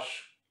 what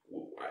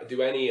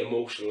do any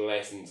emotional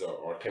lessons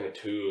or kind of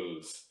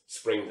tools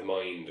spring to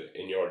mind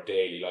in your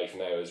daily life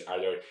now? Are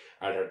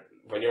there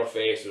when you're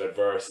faced with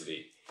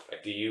adversity,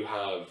 like, do you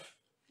have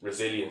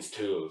resilience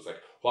tools? Like,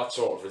 what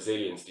sort of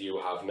resilience do you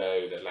have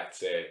now that, let's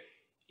say,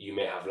 you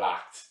may have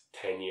lacked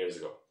 10 years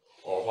ago?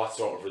 Or what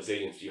sort of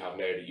resilience do you have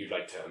now that you'd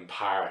like to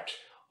impart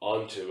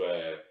onto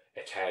a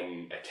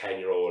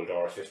 10-year-old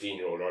or a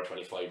 15-year-old or a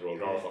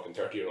 25-year-old or a fucking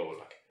 30-year-old?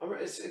 Like, I mean,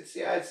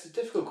 it's a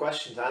difficult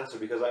question to answer,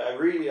 because I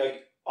really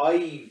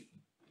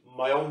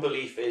my own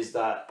belief is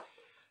that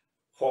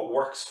what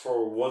works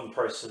for one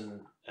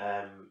person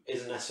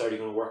isn't necessarily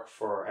going to work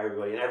for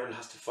everybody, and everyone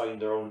has to find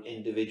their own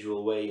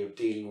individual way of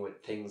dealing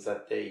with things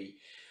that they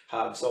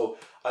have. So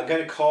I'm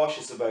kind of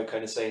cautious about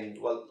kind of saying,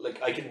 well,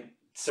 like, I can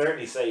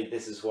certainly say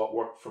this is what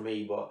worked for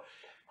me, but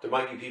there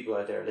might be people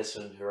out there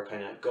listening who are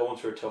kind of going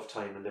through a tough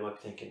time, and they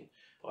might be thinking,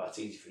 well, that's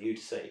easy for you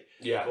to say.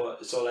 Yeah.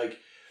 But so, like,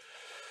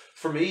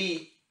 for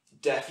me,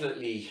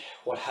 definitely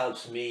what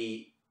helps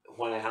me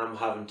when I am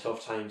having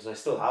tough times, and I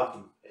still have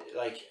them,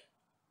 like,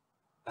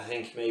 I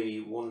think maybe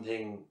one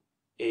thing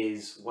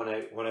is when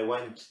I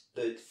went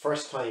the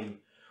first time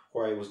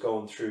where I was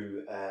going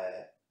through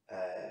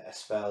a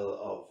spell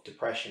of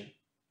depression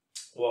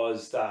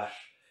was that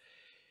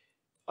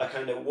I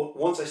kind of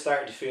once I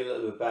started to feel a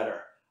little bit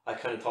better, I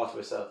kind of thought to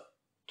myself,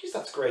 geez,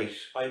 that's great.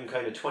 I'm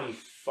kind of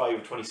 25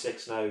 or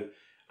 26 now,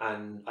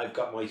 and I've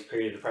got my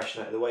period of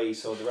depression out of the way,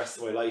 so the rest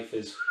of my life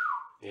is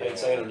plain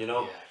sailing, you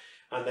know.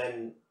 Yeah. And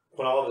then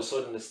when all of a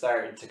sudden it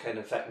started to kind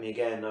of affect me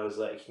again, I was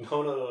like,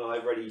 no,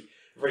 I've already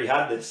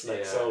had this.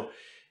 Like, so,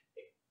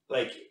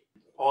 like,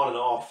 on and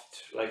off,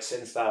 like,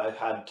 since that, I've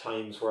had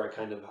times where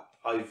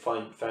I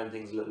found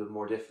things a little bit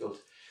more difficult,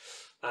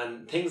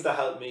 and things that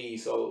helped me.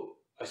 So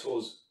I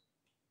suppose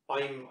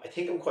I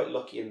think I'm quite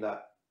lucky in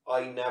that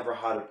I never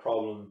had a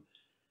problem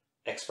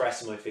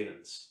expressing my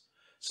feelings.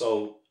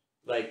 So,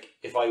 like,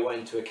 if I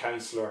went to a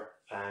counsellor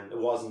and it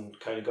wasn't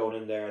kind of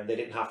going in there and they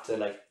didn't have to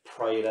like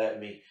pry it out of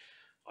me,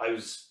 I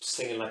was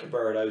singing like a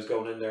bird. I was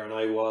going in there and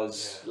I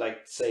was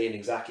like saying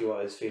exactly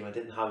what I was feeling. I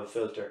didn't have a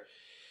filter.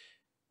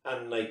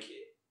 And like,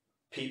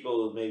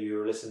 people maybe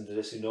who are listening to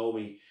this who know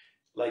me,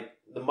 like,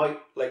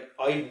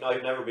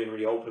 I've never been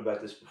really open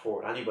about this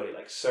before. Anybody,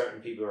 like,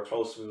 certain people who are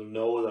close to me will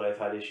know that I've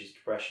had issues with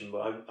depression,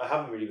 but I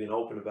haven't really been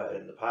open about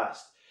it in the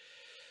past.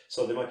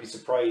 So they might be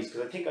surprised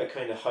because I think I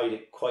kind of hide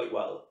it quite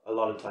well a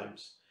lot of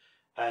times.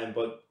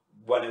 But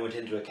when I went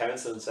into a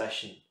counselling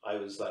session, I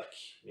was like,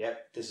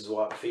 yep, this is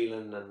what I'm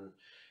feeling, and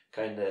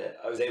kind of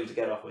I was able to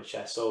get off my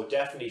chest. So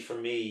definitely for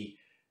me,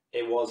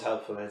 it was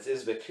helpful, and it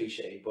is a bit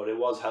cliche, but it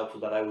was helpful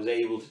that I was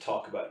able to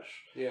talk about it.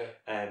 Yeah.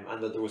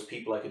 And that there was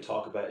people I could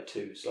talk about it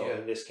to. So Yeah.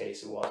 in this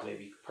case, it was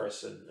maybe a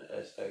person,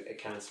 a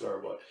counsellor,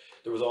 but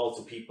there was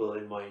also people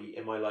in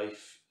my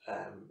life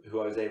who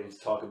I was able to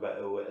talk about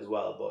it with as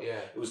well. But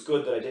it was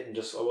good that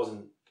I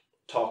wasn't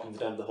talking to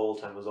them the whole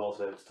time. I was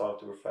also able to talk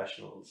to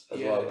professionals as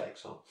well. Like,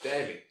 so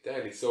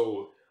deadly.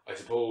 So I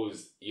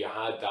suppose you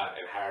had that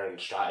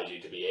inherent strategy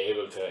to be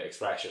able to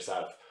express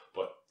yourself.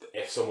 But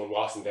if someone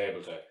wasn't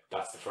able to,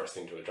 that's the first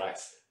thing to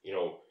address. You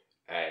know,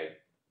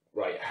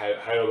 right? How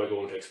am I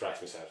going to express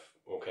myself?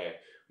 Okay,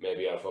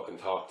 maybe I'll fucking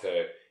talk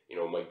to, you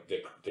know,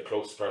 the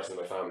closest person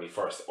in my family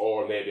first,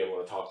 or maybe I'm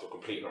going to talk to a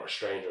complete and utter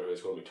stranger who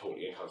is going to be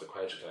totally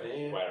inconsequential to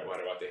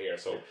what they hear.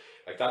 So,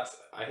 like,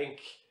 I think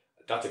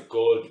that's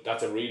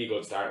a really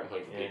good starting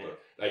point for people.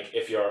 Like,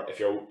 if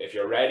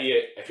you're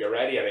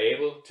ready and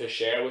able to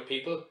share with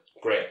people,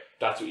 great,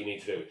 that's what you need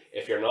to do.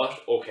 If you're not,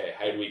 okay,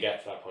 how do we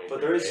get to that point?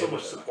 But there is so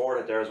much support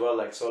out there as well.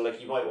 Like, so,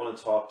 like, you might want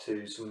to talk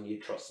to someone you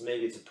trust.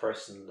 Maybe it's a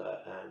person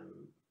that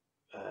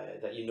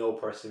that you know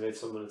personally. Maybe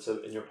it's someone that's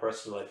in your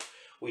personal life.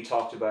 We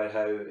talked about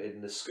how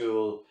in the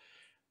school,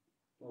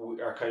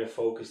 our kind of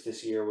focus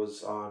this year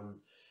was on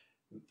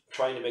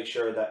trying to make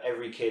sure that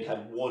every kid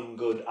had one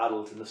good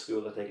adult in the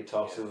school that they could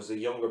talk to. So if it was a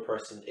younger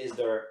person, is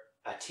there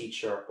a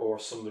teacher or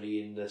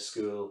somebody in the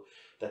school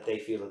that they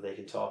feel that they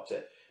can talk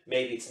to?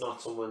 Maybe it's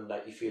not someone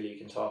that you feel you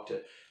can talk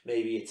to.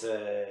 Maybe it's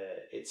a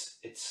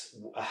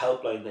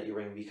helpline that you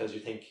ring because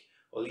you think,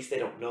 well, at least they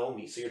don't know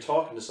me. So you're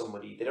talking to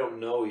somebody, they don't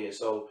know you,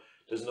 so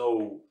there's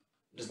no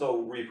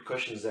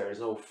repercussions there. There's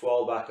no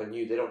fallback on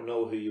you. They don't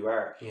know who you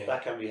are.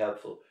 That can be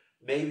helpful.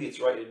 Maybe it's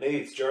writing. Maybe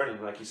it's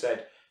journaling, like you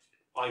said.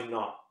 I'm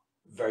not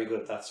very good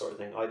at that sort of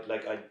thing.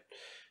 I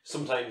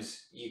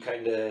sometimes you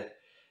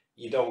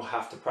don't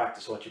have to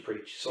practice what you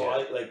preach.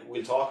 So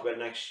we'll talk about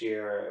next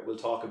year. We'll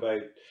talk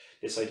about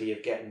this idea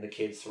of getting the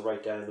kids to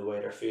write down the way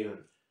they're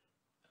feeling.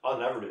 I'll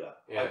never do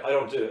that. I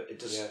don't do it. It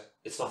just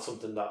it's not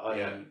something that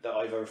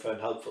I've ever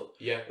found helpful.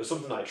 It was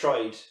something that I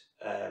tried.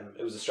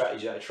 It was a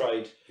strategy that I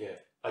tried.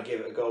 I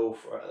gave it a go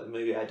for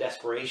maybe a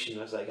desperation.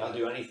 I was like, I'll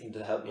do anything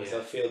to help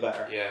myself feel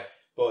better.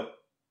 But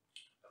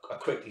I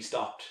quickly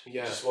stopped. It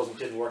just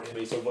didn't work for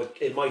me. So, but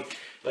it might,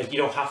 like, you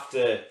don't have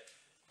to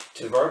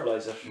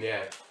verbalize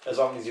it. As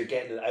long as you're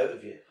getting it out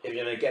of you. If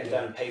you're getting it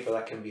down on paper,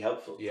 that can be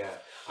helpful.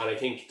 And I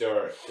think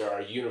there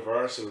are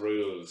universal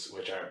rules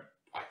which are,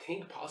 I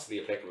think,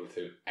 possibly applicable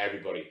to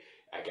everybody.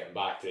 Getting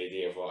back to the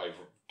idea of what I've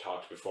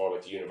talked before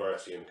with the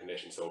university and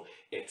condition. So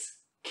it's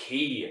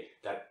key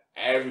that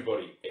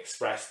everybody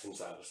express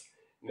themselves.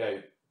 Now,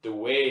 the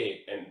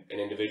way an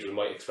individual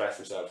might express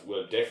themselves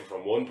will differ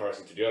from one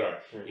person to the other.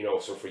 You know,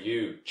 so for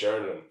you,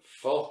 journaling,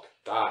 fuck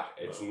that.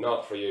 It's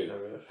not for you.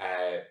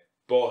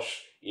 But,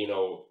 you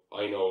know,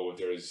 I know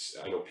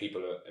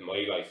people in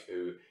my life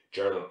who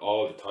journal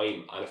all the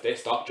time, and if they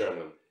stop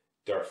journaling,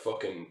 their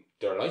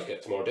life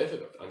gets more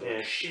difficult, and they're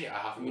like, shit, I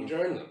haven't been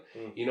journaling.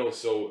 You know,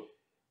 so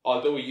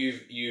although you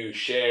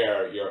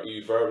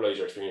verbalize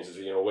your experiences,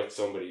 you know, with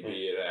somebody,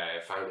 be it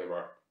a family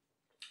member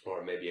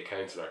or maybe a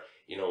counsellor,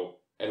 you know,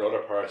 another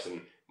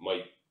person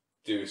might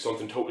do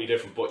something totally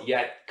different, but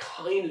yet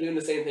kind of doing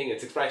the same thing.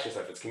 It's expressing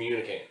yourself, it's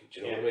communicating.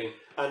 Do you know what I mean?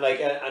 And like,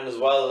 and as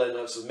well,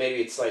 and so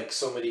maybe it's like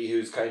somebody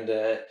who's kind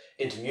of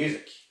into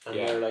music and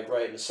they're like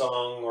writing a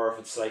song, or if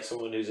it's like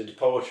someone who's into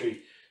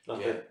poetry.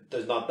 Not that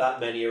there's not that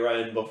many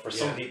around, but for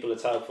some people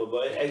it's helpful.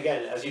 But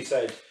again, as you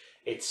said,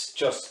 it's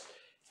just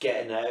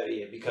getting out of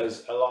you,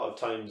 because a lot of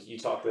times you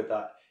talked about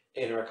that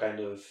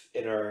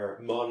inner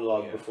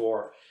monologue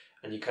before,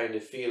 and you kind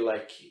of feel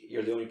like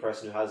you're the only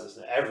person who has this.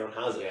 Now everyone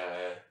has it,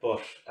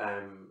 but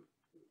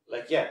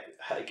like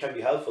it can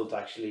be helpful to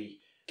actually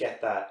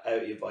get that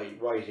out of you by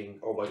writing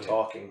or by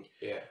talking.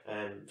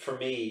 For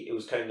me it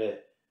was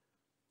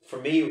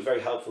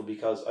very helpful,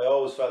 because I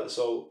always felt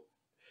so.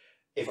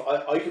 If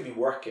I could be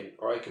working,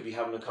 or I could be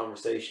having a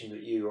conversation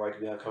with you, or I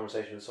could be having a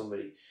conversation with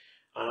somebody,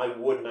 and I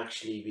wouldn't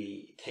actually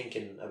be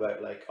thinking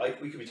about, like,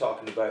 we could be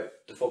talking about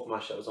the football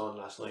match that was on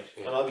last night,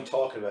 and I'll be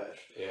talking about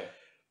it,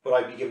 but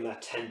I'd be giving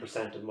that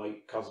 10% of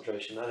my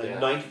concentration, and then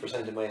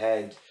 90% of my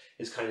head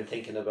is kind of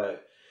thinking about,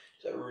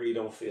 I really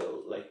don't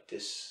feel like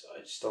this,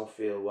 I just don't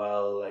feel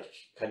well, like,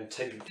 kind of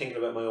thinking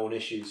about my own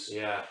issues.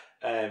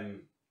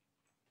 And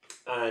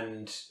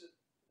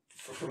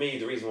for me,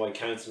 the reason why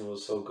counselling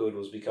was so good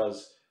was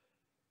because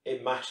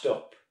it matched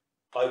up.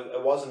 I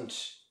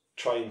wasn't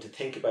trying to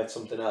think about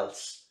something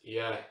else.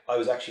 I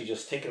was actually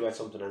just thinking about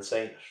something and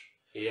saying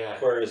it.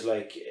 Whereas,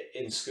 like,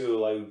 in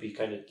school, I would be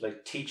kind of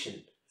like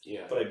teaching,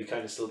 but I'd be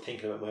kind of still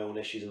thinking about my own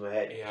issues in my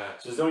head.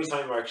 So it's the only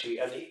time where actually,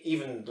 and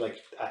even like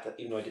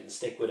even though I didn't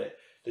stick with it,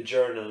 the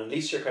journal, at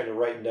least you're kind of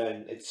writing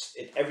down.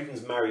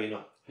 Everything's marrying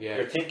up.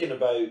 You're thinking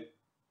about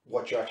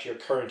what your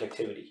current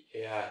activity.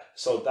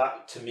 So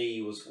that to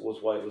me was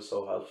why it was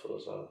so helpful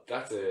as well.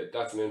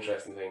 That's an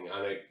interesting thing,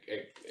 and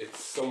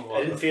it's somewhat.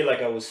 I didn't feel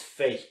like I was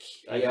fake.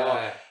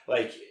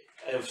 Like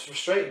it was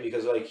frustrating,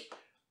 because like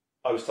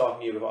I was talking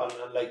to you about,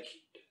 and like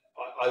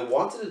I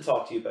wanted to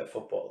talk to you about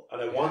football,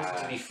 and I wanted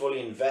to be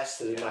fully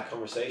invested in that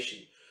conversation,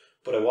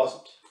 but I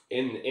wasn't.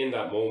 In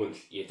that moment,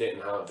 you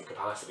didn't have the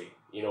capacity.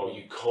 You know,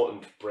 you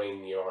couldn't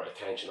bring your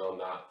attention on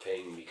that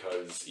thing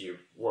because you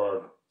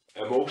were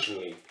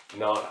emotionally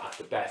not at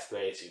the best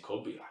place you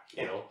could be, like,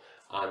 you know.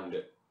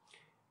 And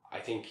I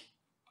think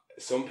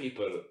some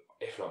people,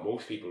 if not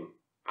most people,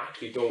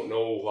 actually don't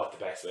know what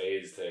the best way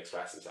is to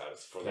express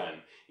themselves for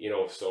them, you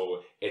know.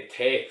 So it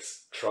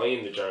takes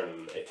trying the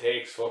journal, it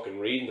takes fucking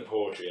reading the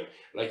poetry, and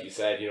like you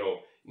said, you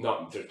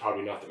know, there's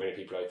probably not that many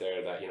people out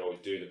there that, you know,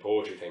 do the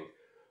poetry thing,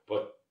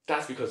 but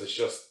that's because it's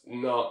just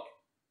not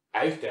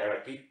out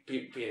there. Like,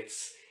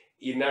 it's,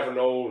 you never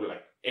know,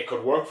 like, it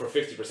could work for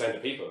 50%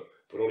 of people,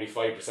 but only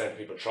 5% of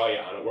people try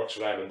it and it works for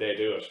them and they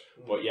do it.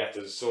 But yet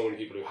there's so many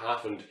people who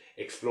haven't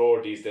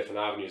explored these different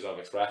avenues of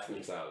expressing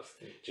themselves,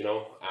 do you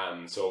know?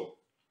 So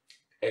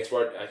it's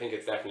I think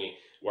it's definitely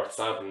worth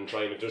sampling and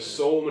trying, but there's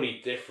so many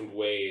different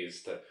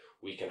ways that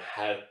we can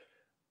help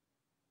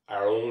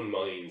our own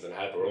minds and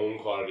help our own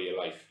quality of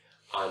life,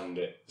 and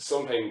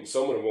sometimes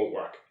some of them won't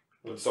work,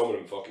 but some of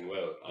them fucking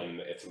will, and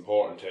it's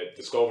important to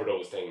discover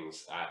those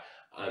things.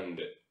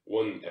 And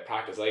a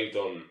practice I've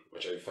done,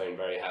 which I find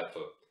very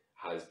helpful,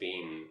 has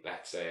been,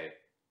 let's say,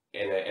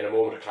 in a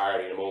moment of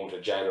clarity, in a moment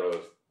of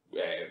general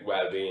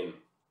well-being,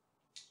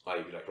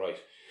 I'd be like, right,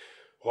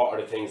 what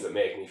are the things that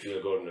make me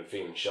feel good and I'm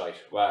feeling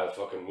shite? Well,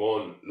 fucking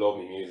 1, love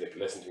me music,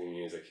 listen to me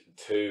music.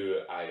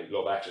 2, I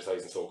love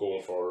exercising, so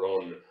going for a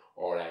run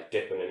or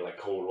dipping in like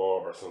cold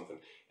water or something.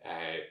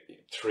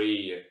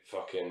 3,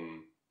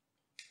 fucking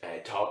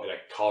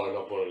calling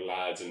up one of the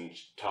lads and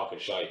talking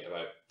shite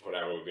about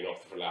whatever we've been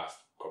up to for the last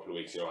couple of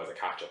weeks, you know, as a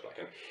catch up. Like,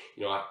 and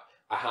you know,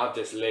 I have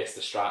this list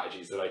of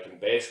strategies that I can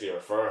basically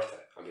refer to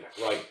and be like,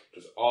 right,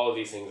 there's all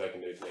these things I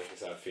can do to make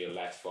myself feel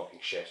less fucking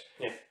shit.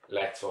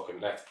 Let's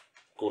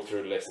go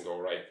through the list and go,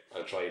 right,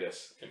 I'll try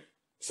this.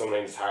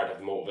 Sometimes it's hard to have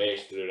the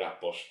motivation to do that,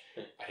 but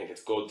I think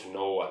it's good to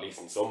know, at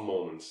least in some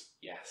moments,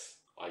 yes,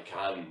 I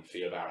can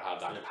feel better,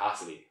 have that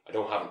capacity. I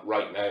don't have it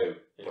right now,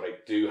 but I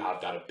do have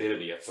that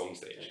ability at some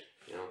stage.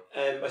 You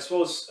know? I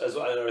suppose, as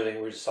well, another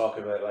thing, we're just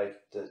talking about, like,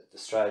 the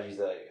strategies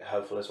that are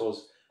helpful, I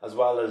suppose, as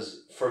well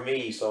as for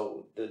me.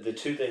 So the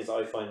 2 things that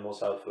I find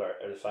most helpful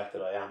are the fact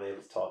that I am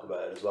able to talk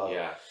about it as well.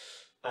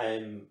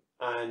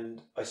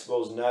 And I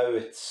suppose now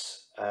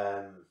it's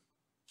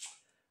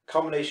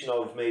combination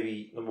of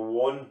maybe, number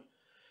 1,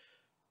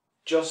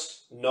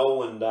 just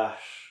knowing that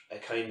I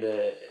kind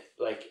of,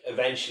 like,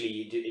 eventually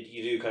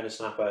you do kind of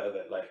snap out of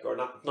it, like, or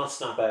not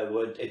snap out of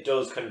it, it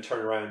does kind of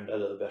turn around a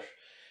little bit.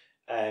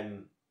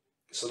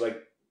 So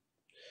like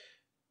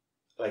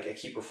I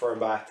keep referring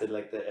back to,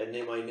 like,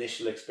 my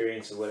initial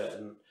experiences with it,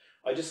 and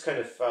I just kind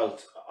of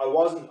felt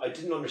I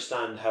didn't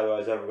understand how I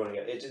was ever going to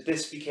get it.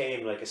 This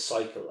became like a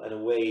cycle and a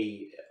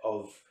way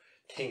of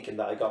thinking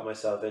that I got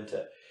myself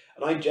into,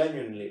 and I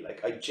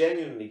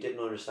genuinely didn't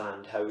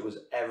understand how it was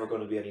ever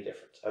going to be any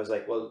different. I was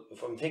like, well,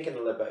 if I'm thinking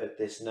about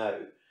this now,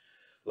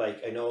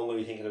 like, I know I'm going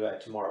to be thinking about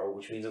it tomorrow,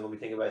 which means I'm going to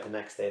be thinking about it the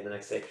next day and the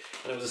next day,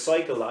 and it was a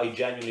cycle that I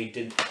genuinely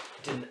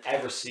didn't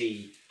ever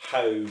see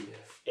how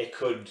it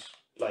could,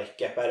 like,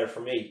 get better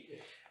for me,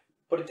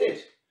 but it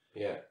did.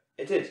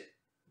 It did.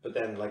 But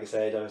then, like I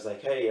said, I was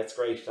like, hey, that's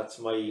great, that's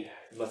my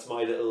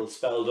little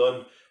spell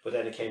done. But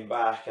then it came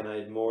back and I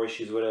had more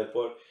issues with it.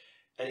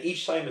 And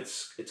each time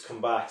it's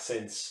come back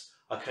since,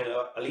 I kind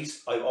of, at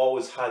least I've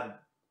always had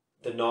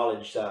the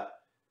knowledge that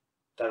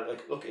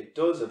like, look, it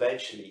does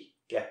eventually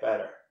get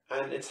better.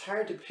 And it's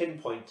hard to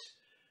pinpoint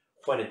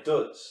when it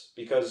does,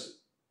 because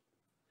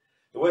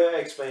the way I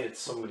explained it to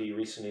somebody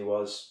recently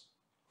was,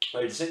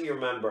 I distinctly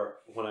remember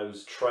when I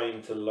was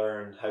trying to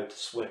learn how to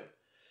swim.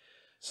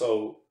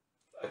 So,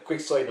 a quick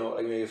side note,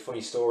 I'll give you a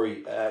funny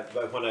story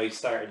about when I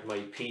started my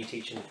PE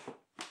teaching.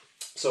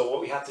 So,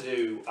 what we had to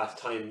do at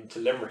the time to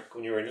Limerick,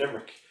 when you were in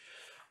Limerick,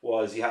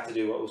 was you had to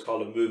do what was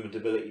called a movement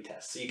ability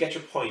test. So, you get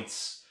your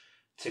points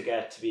to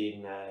get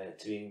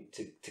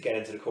to get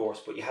into the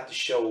course, but you had to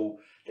show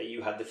that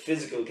you had the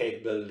physical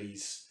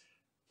capabilities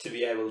to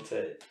be able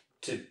to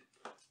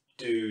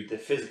do the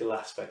physical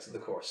aspects of the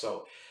course.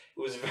 So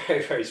it was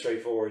very, very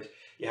straightforward.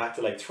 You had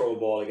to like throw a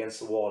ball against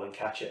the wall and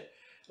catch it.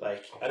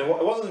 Like, and it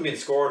wasn't being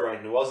scored right,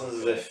 and it wasn't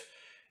as if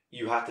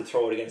you had to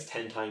throw it against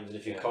 10 times, and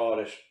if you caught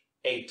it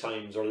 8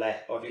 times or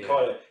less, or if you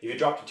caught it, if you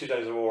dropped it 2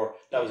 times or more,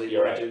 that was it.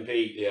 You're into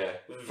MP. Yeah,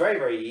 it was very,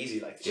 very easy.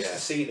 Like, just to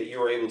see that you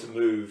were able to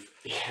move,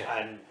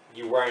 and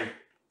you weren't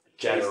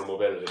general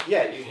mobility.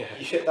 Yeah,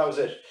 that was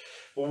it.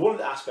 But one of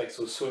the aspects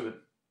was swimming.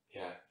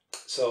 Yeah.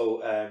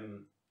 So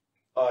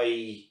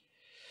I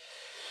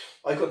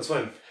couldn't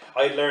swim.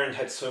 I had learned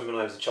how to swim when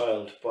I was a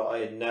child, but I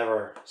had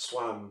never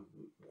swam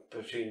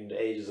between the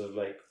ages of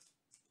like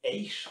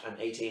 8 and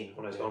 18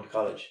 when I was going to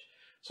college.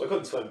 So I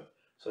couldn't swim.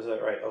 So I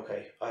said, right,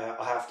 okay,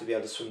 I have to be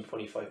able to swim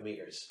 25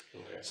 metres.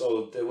 Okay.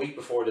 So the week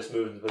before this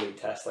movement ability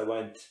test, I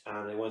went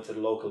to the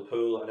local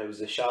pool, and it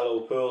was a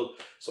shallow pool.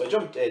 So I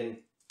jumped in.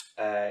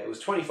 It was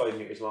 25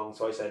 metres long,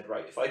 so I said,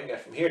 right, if I can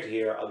get from here to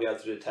here, I'll be able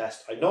to do the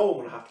test. I know I'm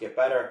going to have to get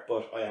better,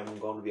 but I am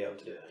going to be able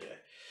to do it anyway.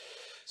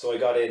 So I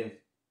got in,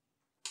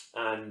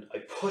 and I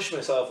pushed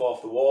myself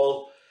off the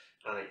wall,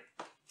 and I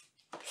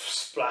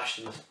splashed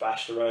and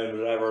bashed around,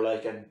 whatever,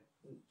 like, and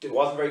it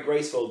wasn't very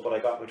graceful, but I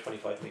got my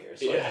 25 metres.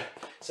 So I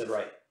said,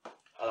 right,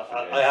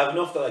 I have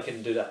enough that I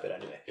can do that bit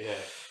anyway. Yeah.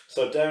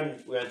 So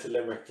down, we went to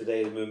Limerick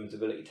today, the movement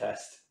ability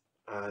test,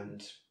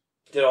 and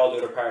did all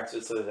the other parts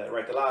of it. So that,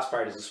 right, the last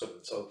part is the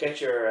swimming. So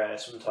get your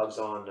swim togs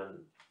on,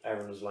 and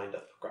everyone was lined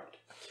up. Grand.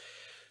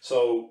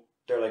 So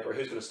they're like, right,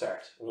 who's going to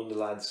start? And one of the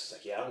lads was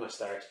like, yeah, I'm going to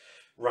start.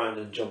 Ran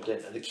and jumped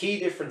in. And the key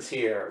difference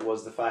here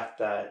was the fact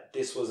that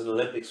this was an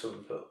Olympic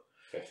swimming pool.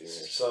 50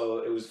 metres. So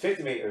it was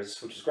 50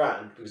 metres, which is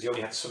grand, because you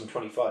only had to swim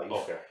 25.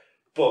 Okay.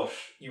 But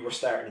you were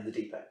starting in the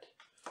deep end.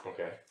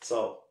 Okay.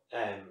 So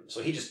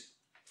he just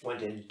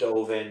went in,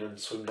 dove in, and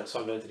swam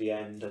down to the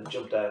end, and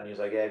jumped out, and he was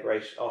like, yeah,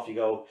 great, off you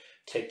go,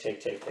 tick.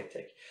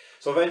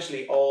 So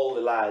eventually all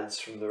the lads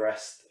from the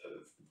rest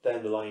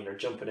down the line are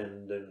jumping in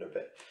and doing their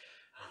bit.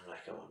 And I'm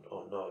like,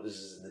 oh no, this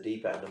is in the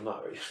deep end, I'm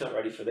not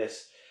ready for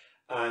this.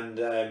 And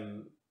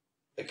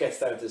it gets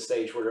down to the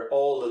stage where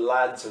all the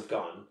lads have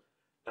gone,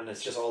 and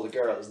it's just all the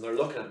girls, and they're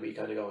looking at me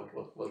kind of going,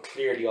 well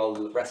clearly all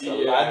the rest of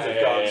the lads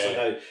have gone. So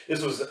now,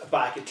 this was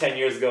back 10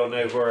 years ago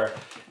now, where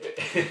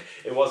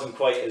it wasn't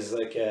quite as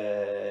like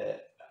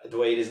the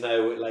way it is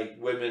now, with like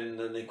women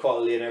and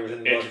equality and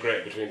everything.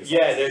 Integrate between the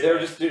sexes. They were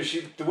just,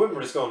 the women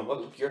were just going,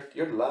 well, look, you're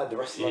the lad, the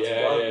rest of the lads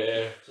have gone.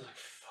 Yeah. So like,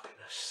 fucking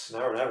this,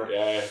 now or never.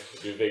 Yeah,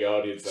 be a big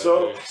audience.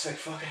 So it's like,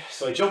 fuck it.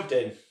 So I jumped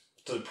in.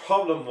 So the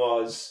problem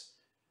was,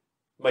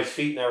 my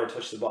feet never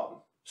touched the bottom.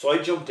 So I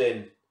jumped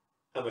in,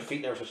 and my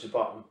feet never touched the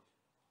bottom,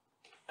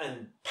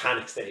 and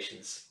panic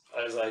stations.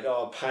 I was like,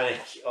 oh, panic,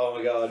 oh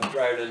my god, I'm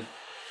drowning.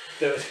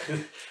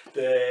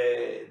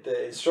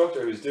 The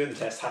instructor who was doing the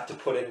test had to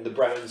put in the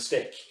brown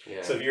stick.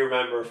 Yeah. So if you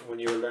remember from when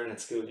you were learning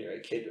at school when you were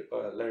a kid,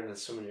 learning to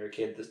swim when you were a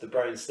kid, there's the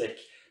brown stick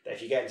that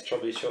if you get into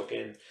trouble you chuck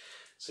in.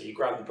 So you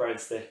grab the brown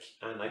stick,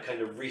 and I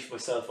kind of reef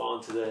myself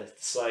onto the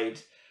side,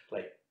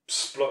 like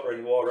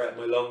spluttering water out of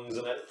my lungs,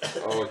 and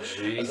oh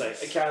jeez, I was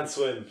like, I can't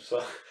swim,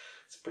 so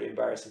it's pretty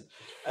embarrassing.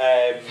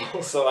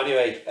 So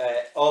anyway,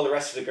 all the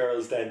rest of the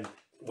girls then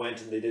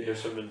went and they did their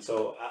swimming,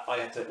 so I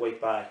had to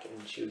wait back,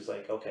 and she was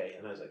like, okay,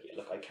 and I was like, yeah,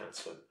 look, I can't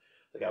swim,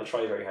 like, I'll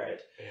try very hard.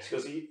 She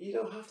goes, you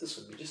don't have to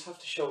swim, you just have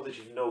to show that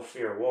you've no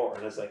fear of water.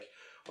 And I was like,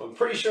 well, I'm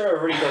pretty sure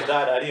I've already done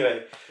that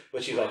anyway.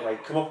 But she's like,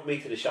 right, come up with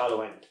me to the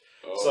shallow end.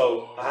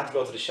 So I had to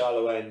go to the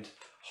shallow end,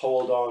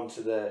 hold on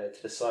to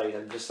the side,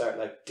 and just start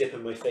like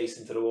dipping my face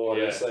into the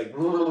water. It's like,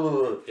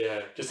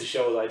 just to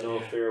show that I had no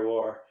fear of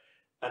water.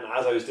 And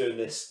as I was doing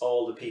this,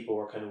 all the people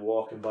were kind of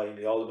walking by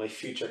me. All of my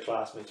future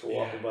classmates were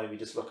walking by me,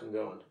 just looking,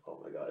 going, oh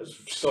my god, it was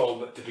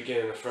so at the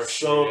beginning of the first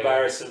so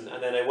embarrassing.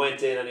 And then I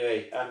went in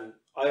anyway, and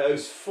I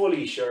was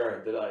fully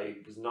sure that I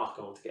was not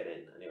going to get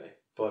in anyway,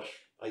 but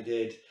I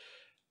did.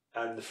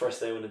 And the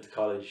first day I went into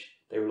college,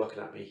 they were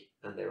looking at me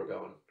and they were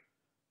going,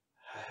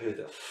 how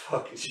the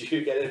fuck did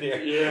you get in here?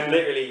 Yeah.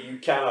 Literally, you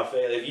cannot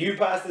fail. If you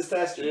pass this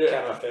test, you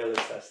cannot fail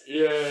this test.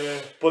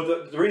 Yeah.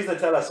 But the reason I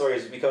tell that story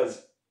is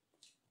because,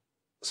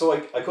 so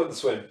I couldn't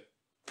swim,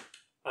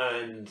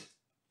 and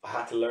I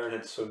had to learn how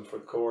to swim for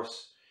the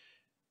course.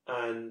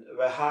 And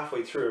about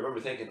halfway through, I remember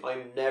thinking,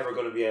 I'm never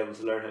going to be able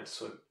to learn how to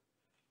swim.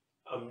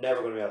 I'm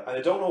never going to be able. And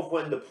I don't know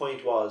when the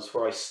point was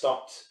where I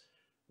stopped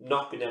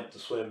not being able to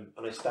swim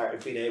and I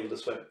started being able to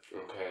swim.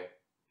 Okay.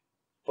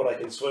 But I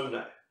can swim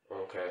now.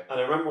 Okay. And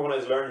I remember when I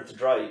was learning to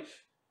drive,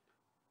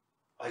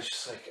 I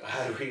just like, I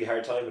had a really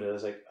hard time with it. I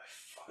was like,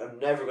 I'm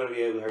never going to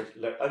be able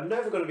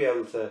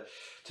to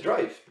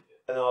drive.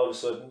 And then all of a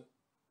sudden,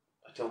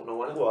 I don't know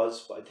when it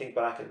was, but I think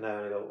back at it now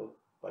and I go, well,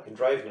 I can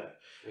drive now.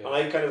 Yeah. And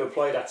I kind of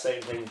apply that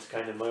same thing to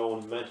kind of my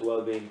own mental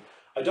well-being.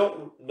 I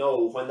don't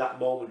know when that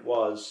moment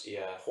was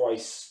where I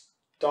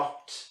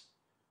stopped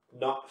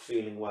not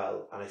feeling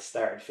well and I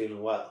started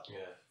feeling well.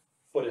 Yeah.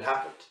 But it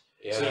happened.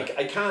 Yeah. So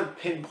I can't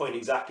pinpoint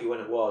exactly when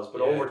it was,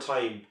 but over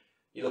time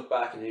you look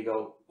back and you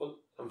go, well,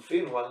 I'm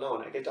feeling well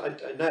now,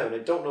 and I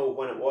don't know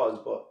when it was,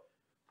 but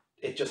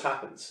it just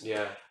happens.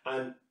 Yeah.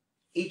 And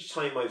each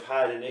time I've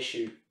had an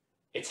issue,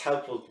 it's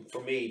helpful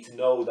for me to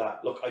know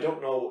that, look, I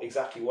don't know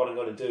exactly what I'm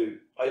going to do.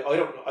 I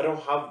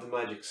don't have the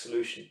magic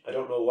solution. I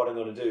don't know what I'm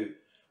going to do,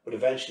 but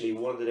eventually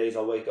one of the days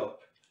I'll wake up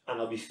and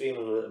I'll be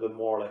feeling a little bit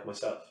more like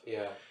myself.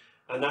 Yeah.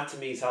 And that to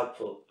me is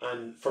helpful.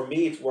 And for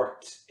me, it's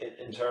worked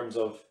in terms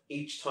of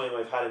each time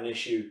I've had an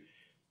issue,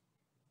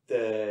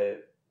 the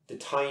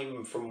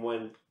time from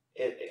when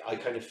I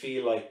kind of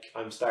feel like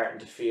I'm starting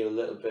to feel a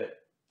little bit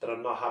that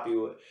I'm not happy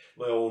with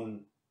my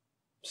own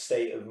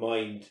state of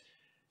mind,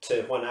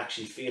 to when I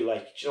actually feel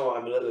like, you know what,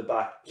 I'm a little bit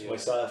back to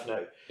myself now.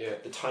 Yeah.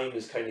 The time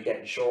is kind of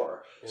getting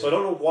shorter. So I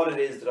don't know what it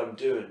is that I'm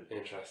doing.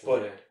 Interesting.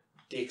 But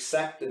the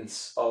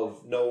acceptance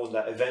of knowing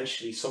that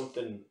eventually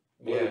something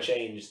will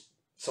change,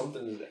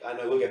 something, and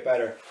I will get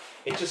better,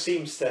 it just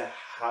seems to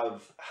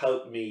have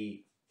helped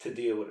me to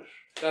deal with it.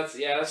 That's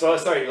so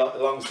sorry,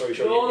 long story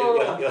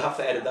short. You'll have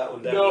to edit that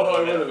one down. No,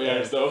 I will be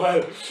honest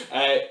though.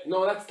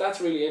 No,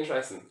 that's really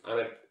interesting,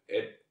 and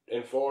it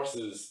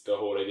enforces the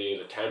whole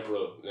idea of the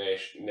temporal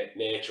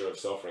nature of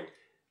suffering.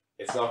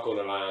 It's not going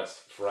to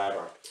last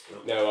forever.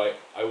 No. Now,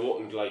 I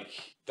wouldn't like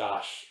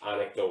that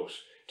anecdote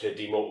to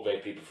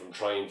demotivate people from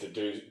trying to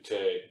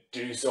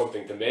do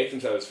something to make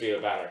themselves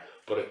feel better,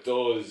 but it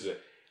does.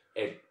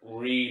 It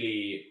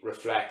really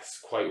reflects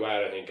quite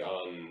well, I think,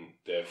 on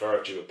the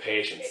virtue of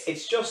patience.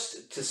 It's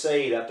just to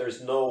say that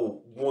there's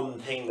no one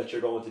thing that you're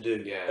going to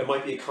do. Yeah. It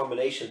might be a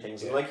combination of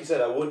things. And like you said,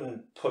 I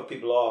wouldn't put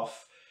people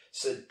off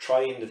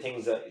trying the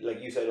things that,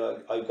 like you said,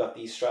 I've got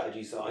these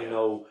strategies that I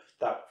know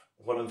that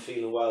when I'm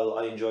feeling well,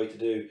 I enjoy to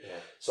do.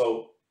 Yeah.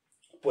 So,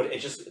 but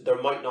it just,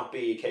 there might not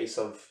be a case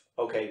of,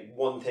 okay,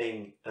 one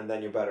thing and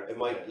then you're better. It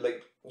might,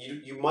 like,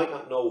 you might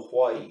not know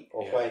why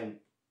or when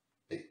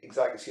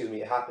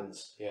it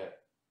happens. Yeah.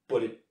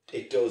 But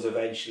it does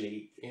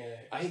eventually.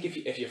 Yeah. I think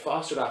if you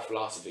foster that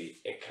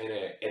philosophy, it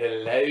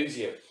allows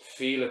you to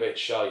feel a bit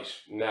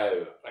shite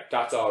now. Like,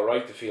 that's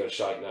alright to feel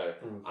shite now.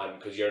 And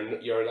because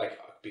you're like,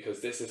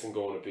 because this isn't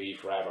going to be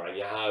forever, and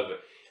you have,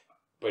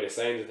 by the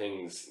sound of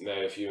things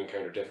now, if you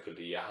encounter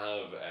difficulty, you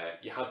have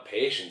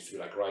patience to be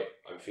like, right,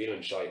 I'm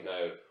feeling shite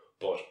now,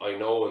 but I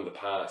know in the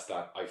past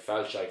that I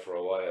felt shite for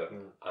a while,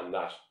 and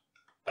that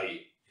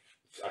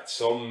at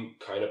some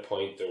kind of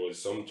point there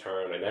was some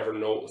turn. I never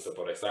noticed it,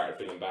 but I started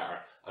feeling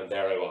better, and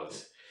there I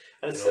was.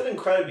 And it's still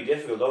incredibly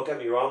difficult, don't get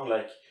me wrong.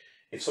 Like,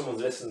 if someone's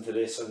listening to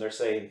this and they're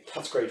saying,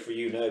 that's great for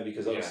you now,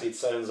 because obviously it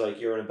sounds like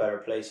you're in a better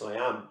place than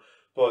I am,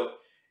 but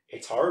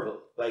it's horrible.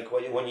 Like,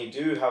 when you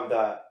do have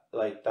that,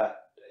 like,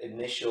 that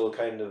initial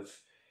kind of,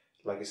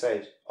 like I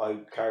said, I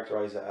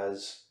characterize it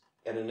as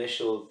an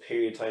initial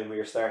period of time where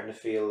you're starting to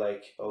feel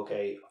like,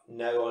 okay,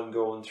 now I'm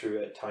going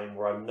through a time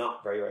where I'm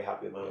not very, very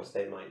happy with my own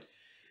state of mind.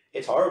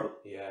 It's horrible.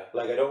 Yeah.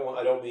 Like, I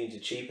don't mean to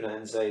cheapen it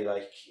and say,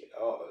 like,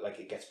 oh, like,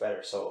 it gets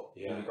better, so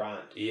you'll be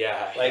grand.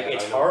 Yeah. Like,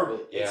 it's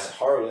horrible. It's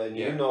horrible, and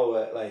you know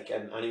it. Like,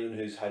 and anyone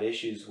who's had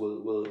issues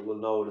will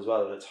know it as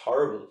well. And it's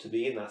horrible to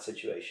be in that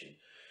situation.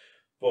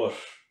 But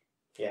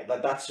yeah,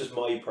 that's just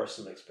my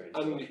personal experience.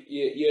 And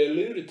you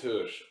alluded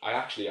to it. I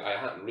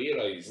hadn't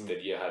realised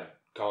that you had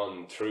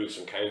gone through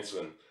some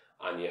counselling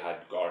and you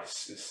had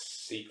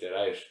seeked it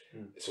out.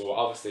 So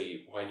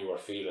obviously, when you were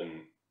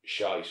feeling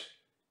shite,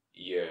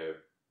 you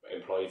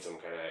employed some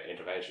kind of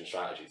intervention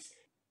strategies.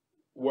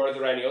 Were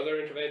there any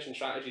other intervention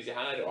strategies you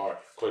had, or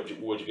would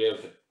you be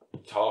able to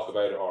talk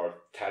about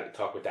or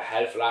talk about the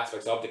helpful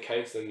aspects of the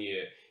counselling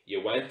you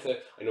went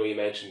to? I know you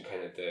mentioned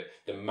kind of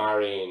the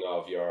marrying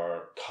of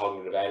your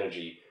cognitive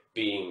energy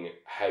being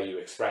how you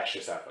express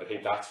yourself. I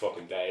think that's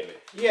fucking deadly.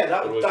 Yeah,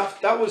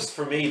 that was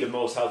for me the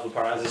most helpful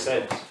part. As I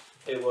said,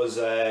 it was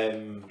a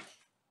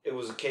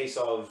case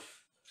of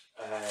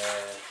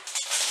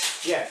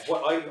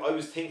what I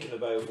was thinking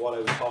about, what I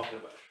was talking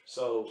about.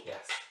 So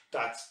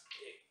I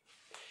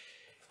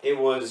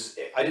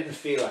didn't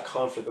feel that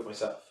conflict with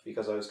myself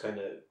because I was kind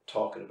of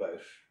talking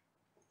about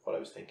what I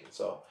was thinking.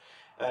 So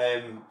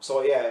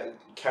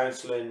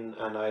counselling,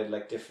 and I had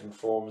like different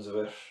forms of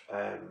it.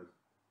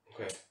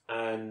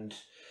 And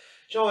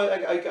you know,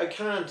 I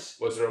can't.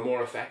 Was there a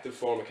more effective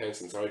form of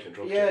counselling? Sorry to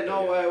interrupt you. Yeah,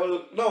 no.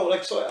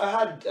 Like, so I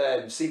had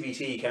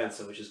CBT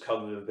counselling, which is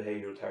cognitive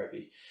behavioural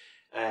therapy,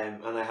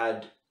 and I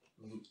had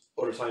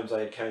other times I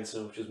had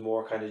counselling, which was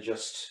more kind of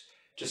just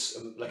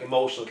like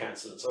emotional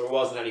counselling. So there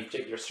wasn't any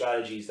particular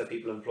strategies that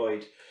people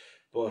employed,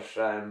 but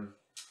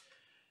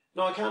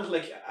no, I can't,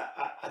 like,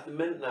 at the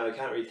minute now, I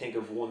can't really think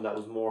of one that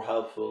was more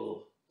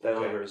helpful than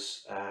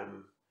others.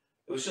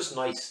 It was just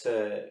nice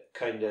to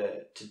kind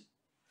of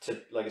to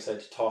like I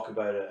said, to talk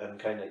about it and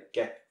kind of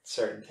get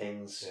certain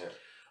things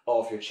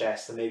off your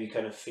chest and maybe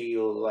kind of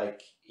feel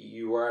like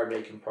you are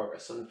making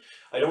progress. And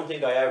I don't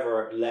think I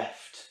ever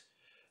left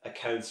a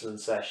counselling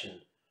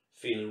session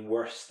feeling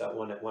worse than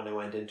when I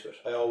went into it.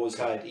 I always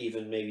had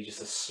even maybe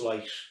just a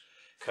slight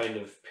kind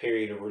of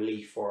period of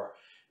relief, or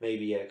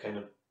maybe a kind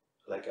of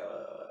like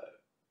a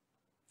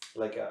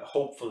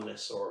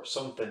hopefulness or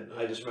something.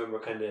 I just remember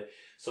kind of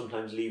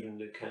sometimes leaving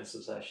the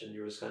counsel session,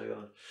 you're just kind of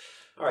going,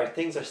 all right,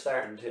 things are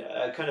starting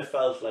to, I kind of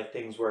felt like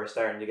things were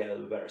starting to get a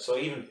little bit better. So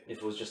even if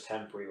it was just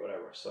temporary,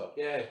 whatever. So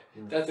yeah,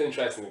 that's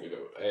interesting.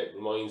 It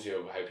reminds me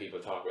of how people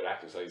talk about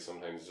exercise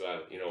sometimes as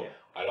well. You know,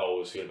 I'd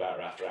always feel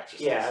better after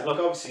exercise. Yeah, and look,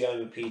 obviously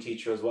I'm a PE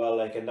teacher as well,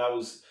 like, and that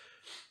was,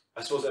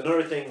 I suppose,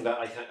 another thing that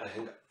I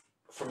think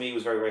for me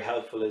was very, very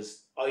helpful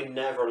is I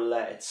never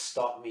let it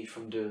stop me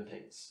from doing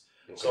things.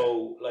 Okay.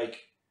 So like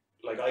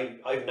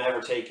I've never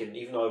taken,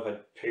 even though I've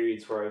had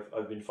periods where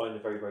I've been finding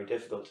it very, very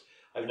difficult,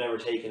 I've never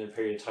taken a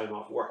period of time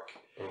off work.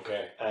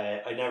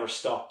 Okay. I never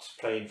stopped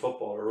playing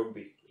football or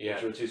rugby,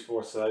 which were two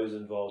sports that I was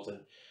involved in.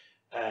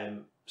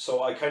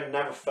 So I kind of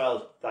never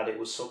felt that it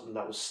was something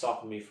that was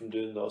stopping me from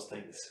doing those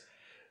things.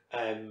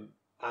 And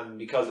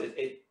because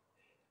it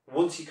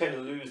once you kind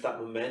of lose that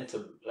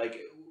momentum, like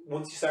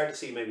once you start to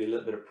see maybe a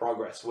little bit of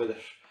progress with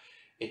it,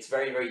 it's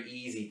very, very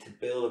easy to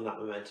build on that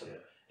momentum. Yeah.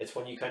 It's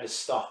when you kind of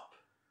stop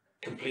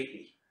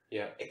completely,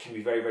 it can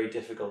be very, very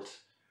difficult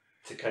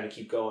to kind of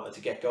keep going,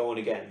 to get going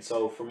again.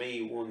 So for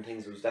me, one of the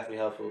things that was definitely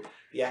helpful,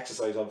 the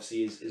exercise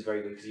obviously is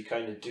very good because you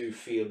kind of do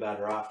feel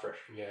better after it.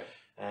 Yeah.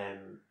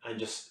 And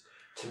just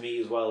to me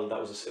as well, it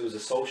was a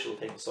social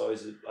thing. So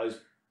I was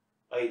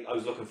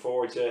looking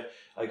forward to it.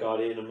 I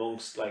got in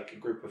amongst like a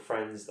group of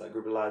friends, a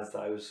group of lads that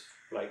I was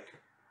like,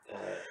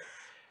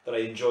 that I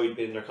enjoyed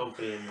being in their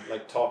company and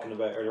like talking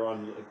about earlier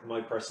on, like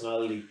my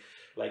personality,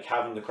 like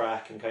having the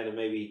crack and kind of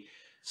maybe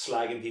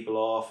slagging people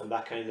off, and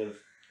that kind of,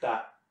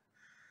 that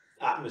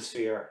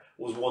atmosphere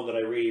was one that I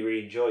really,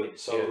 really enjoyed.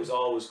 So it was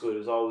always good. It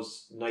was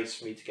always nice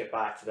for me to get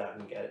back to that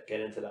and get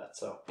into that.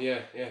 So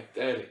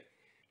definitely.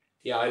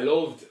 Yeah, I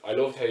loved how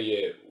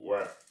you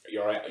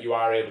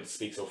are able to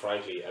speak so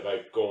frankly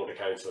about going to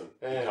counselling,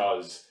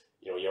 because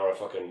you know you're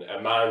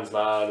a man's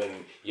man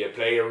and you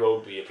play your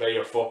rugby, you play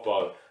your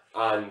football,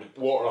 and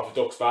water off a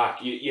duck's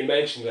back. You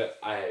mentioned it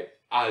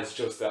as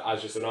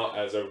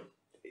a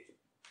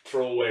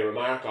throwaway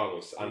remark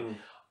almost, and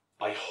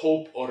I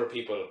hope other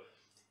people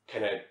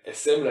kind of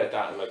assimilate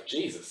that and like,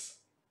 Jesus,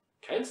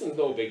 counselling's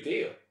no big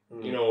deal.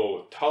 You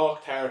know,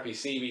 talk therapy,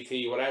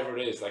 CBT, whatever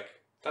it is, like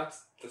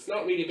that's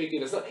not really a big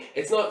deal.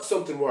 It's not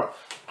something where,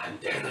 and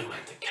then I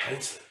went to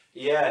counselling.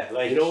 Yeah,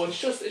 like, you know,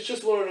 it's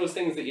just one of those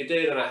things that you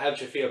did and it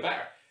helped you feel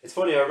better. It's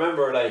funny. I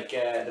remember like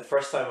the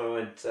first time I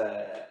went.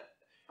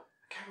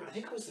 I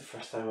think it was the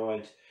first time I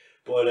went,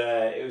 but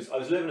I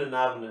was living in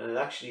Navan, and it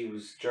actually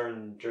was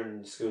during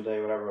the school day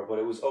or whatever. But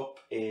it was up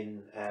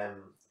in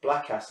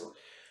Blackcastle.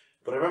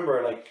 But I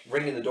remember like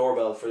ringing the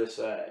doorbell for this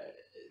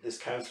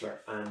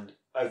counsellor and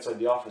outside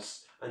the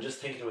office, and just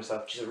thinking to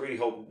myself, geez, I really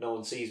hope no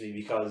one sees me,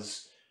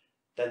 because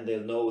then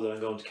they'll know that I'm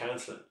going to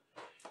counselling.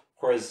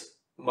 Whereas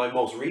my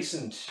most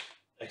recent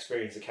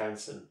experience of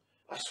counselling,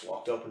 I just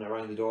walked up and I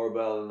rang the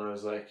doorbell and I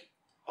was like,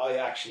 I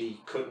actually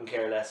couldn't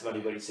care less if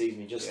anybody sees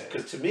me, just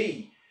because to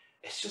me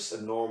it's just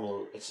a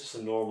normal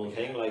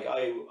thing. Like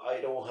I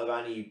don't have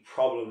any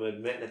problem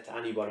admitting it to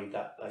anybody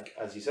that, like,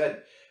 as you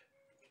said,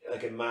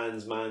 like a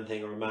man's man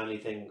thing or a manly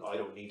thing, I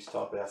don't need to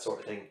talk about that sort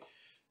of thing.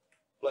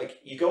 Like,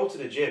 you go to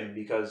the gym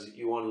because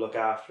you want to look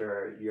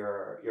after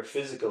your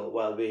physical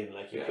well-being.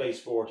 Like, you play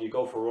sport, you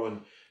go for a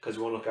run because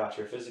you want to look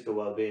after your physical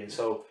well-being.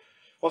 So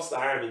what's the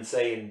harm in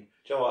saying,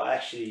 you know what,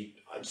 actually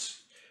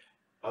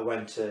I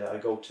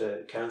go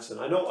to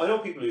counselling. I know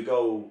people who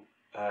go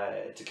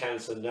to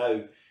counselling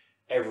now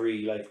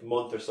every like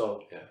month or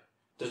so. Yeah.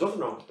 There's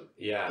nothing wrong with them.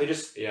 Yeah.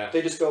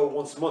 They just go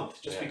once a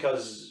month just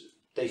because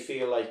they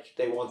feel like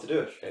they want to do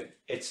it.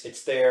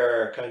 It's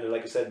their kind of,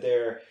 like I said,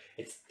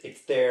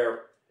 it's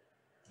their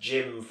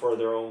gym for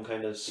their own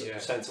kind of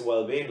sense of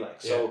well-being,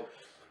 like. So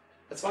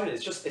it's fine.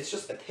 It's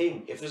just a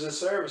thing. If there's a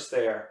service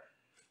there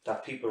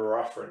that people are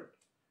offering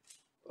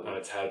and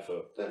it's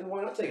helpful, then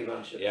why not take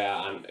advantage of it?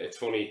 Yeah, and it's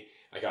funny.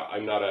 Like,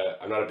 I'm not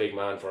a big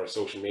man for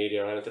social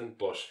media or anything,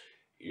 but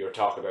you're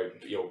talking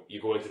about, you know,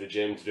 you go into the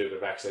gym to do a bit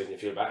of exercise and you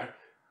feel better,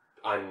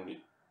 and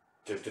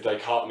the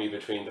dichotomy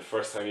between the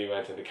first time you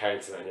went into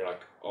counselling and you're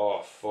like,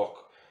 oh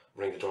fuck,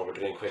 ring the doorbell,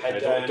 get in quick. I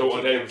don't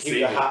want them to see me.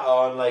 Keep the hat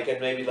on, like,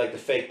 and maybe like the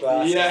fake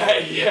glasses.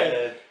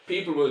 Yeah.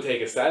 People will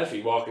take a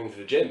selfie walking to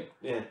the gym.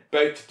 Yeah.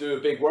 About to do a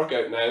big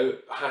workout now.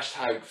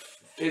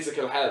 #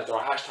 physical health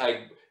or #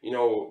 you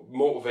know,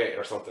 motivated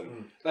or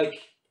something. Like,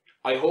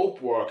 I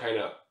hope we're kind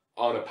of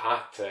on a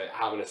path to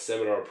having a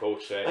similar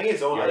approach to your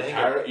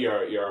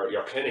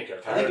clinic, your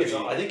therapy.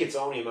 I think it's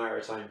only a matter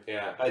of time.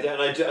 Yeah. I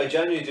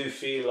genuinely do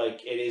feel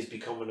like it is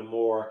becoming a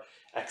more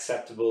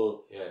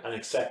acceptable and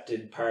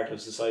accepted part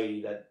of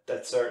society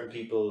that certain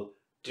people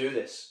do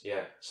this.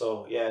 Yeah.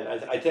 So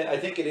I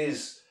think it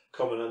is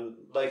coming, and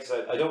like I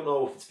said, I don't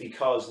know if it's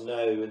because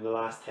now in the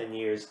last 10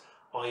 years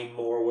I'm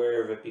more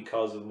aware of it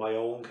because of my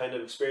own kind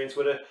of experience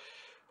with it.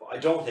 But I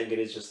don't think it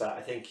is just that.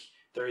 I think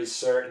there is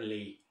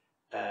certainly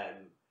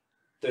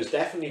there's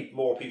definitely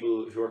more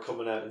people who are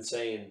coming out and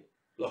saying,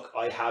 look,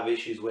 I have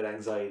issues with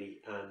anxiety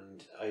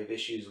and I have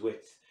issues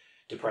with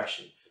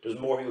depression. There's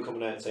more people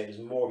coming out and saying, there's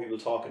more people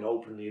talking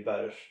openly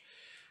about it.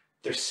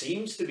 There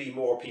seems to be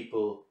more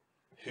people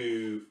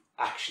who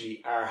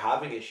actually are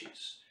having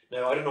issues.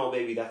 Now, I don't know,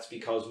 maybe that's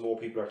because more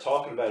people are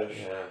talking about it,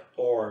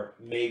 or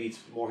maybe it's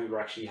more people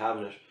are actually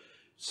having it.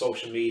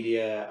 Social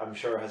media, I'm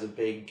sure, has a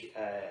big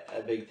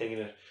thing in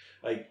it.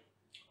 Like,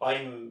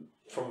 I'm,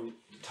 from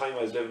the time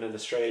I was living in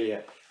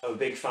Australia, I'm a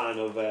big fan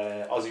of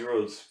Aussie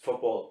rules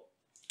football.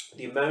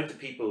 The amount of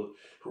people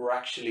who are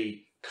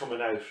actually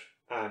coming out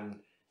and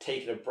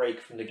taking a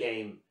break from the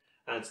game,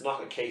 and it's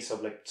not a case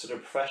of, like, so they're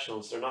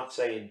professionals, they're not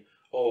saying,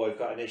 oh, I've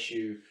got an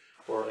issue,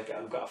 or like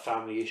I've got a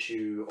family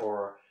issue,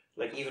 or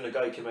like even a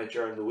guy came out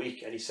during the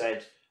week and he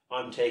said,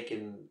 I'm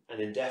taking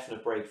an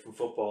indefinite break from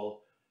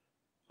football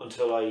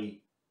until I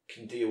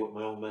can deal with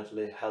my own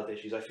mental health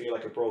issues. I feel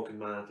like a broken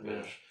man at the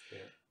minute. Yeah.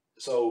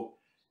 So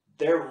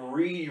they're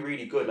really,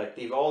 really good. Like,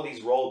 they've all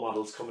these role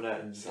models coming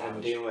out and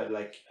dealing with it,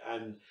 like,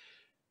 and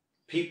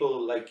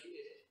people like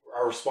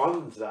are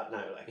responding to that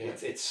now. Like,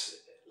 it's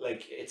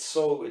like,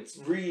 it's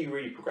really,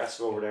 really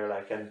progressive over there.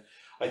 Like, and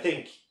I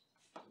think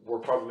we're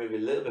probably maybe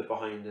a little bit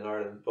behind in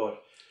Ireland,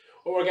 but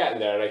well, we're getting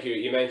there. Like,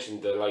 you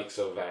mentioned the likes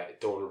of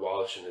Donald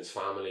Walsh and his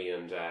family,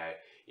 and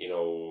you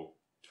know,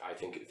 I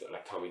think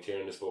like Tommy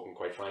Tiernan has spoken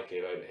quite frankly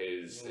about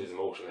his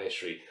emotional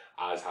history,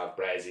 as have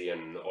Brezzy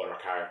and other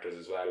characters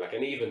as well. Like,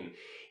 and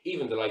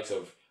even the likes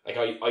of, like,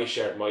 I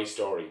shared my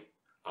story,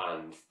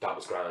 and that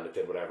was grand. It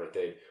did whatever it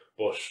did.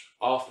 But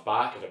off the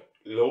back of it,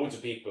 loads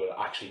of people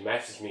actually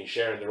messaged me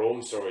sharing their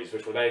own stories,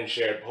 which were then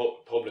shared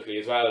publicly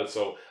as well.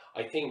 So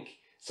I think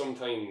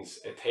sometimes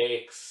it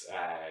takes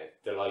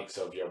the likes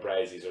of your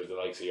Brezzies or the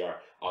likes of your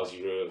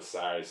Aussie Rural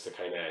stars to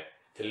kind of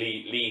to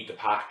lead the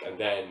pack, and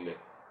then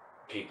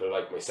people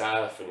like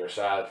myself and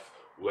yourself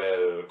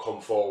will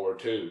come forward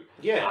too.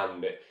 Yeah,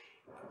 and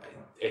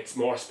it's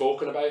more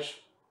spoken about.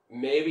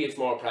 Maybe it's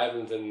more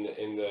prevalent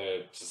in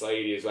the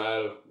society as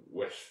well,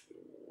 with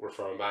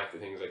referring back to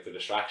things like the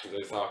distractions I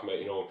was talking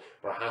about. You know,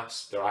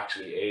 perhaps there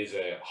actually is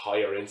a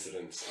higher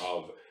incidence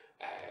of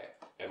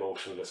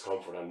emotional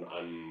discomfort and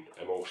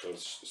emotional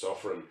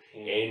suffering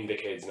in the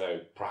kids now,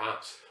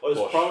 perhaps.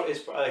 Well,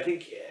 I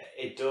think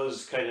it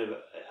does kind of,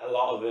 a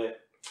lot of it,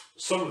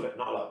 some of it,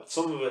 not a lot of it,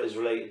 some of it is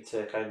related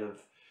to kind of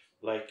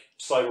like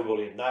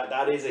cyberbullying.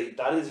 That is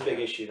a big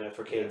issue now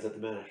for kids at the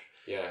minute.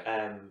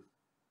 Yeah.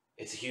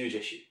 It's a huge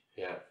issue.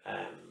 Yeah.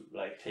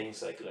 Like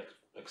things like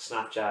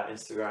Snapchat,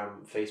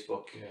 Instagram,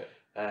 Facebook.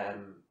 Yeah.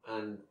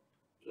 And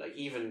like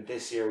even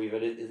this year we've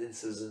had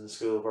instances in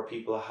school where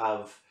people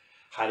have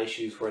had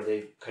issues where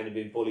they've kind of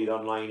been bullied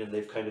online, and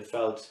they've kind of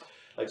felt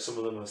like some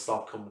of them have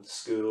stopped coming to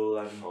school,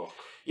 and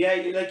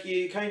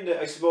you kind of,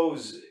 I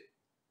suppose,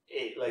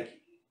 it, like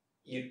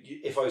you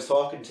if I was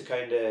talking to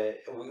kind of,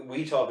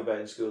 we talk about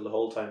it in school the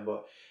whole time,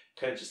 but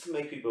kind of just to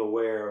make people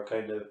aware of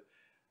kind of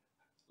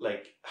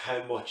like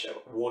how much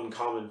one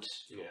comment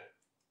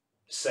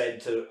said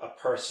to a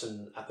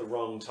person at the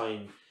wrong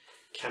time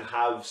can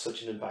have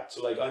such an impact.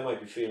 So like, I might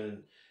be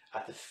feeling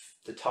at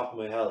the top of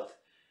my health,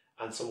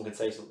 and someone can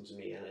say something to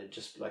me, and it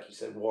just, like you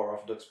said, water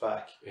off a duck's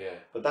back. Yeah.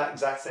 But that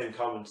exact same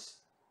comment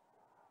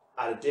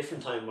at a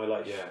different time in my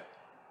life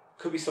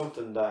could be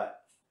something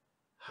that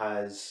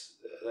has,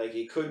 like,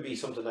 it could be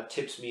something that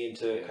tips me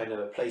into kind of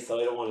a place that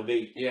I don't want to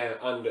be. Yeah,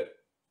 and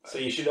so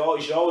you should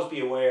always be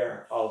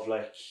aware of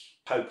like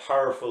how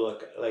powerful,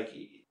 like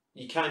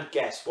you can't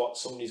guess what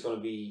somebody's going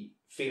to be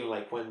feeling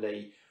like when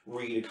they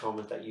read a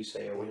comment that you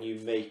say, or when you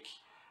make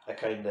a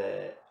comment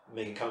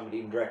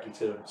even directly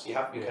to them. So you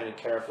have to be kind of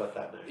careful at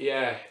that now.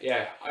 Yeah,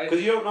 yeah.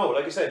 Because you don't know.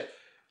 Like I said,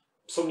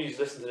 somebody who's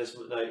listening to this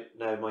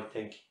now might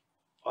think,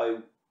 I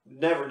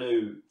never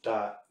knew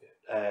that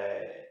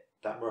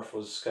that Murph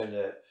was kind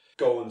of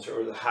going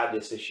through or had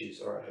these issues,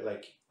 or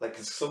like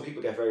cause some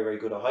people get very, very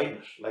good at hiding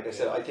it. Like I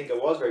said, I think I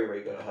was very,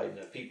 very good at hiding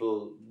it.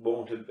 People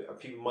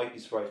people might be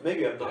surprised.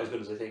 Maybe I'm not as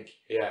good as I think.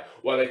 Yeah.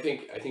 Well, I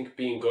think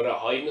being good at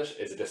hiding it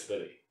is a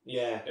disability.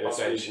 Yeah. In a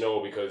sense, you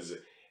know, because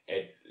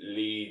it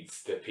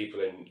leads the people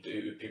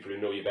who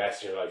know you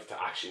best in your life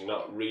to actually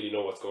not really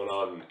know what's going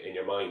on in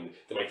your mind.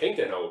 They might think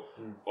they know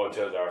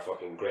until they're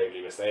fucking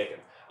gravely mistaken.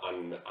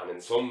 And in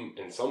some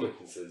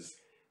instances,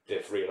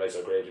 they've realised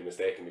they're gravely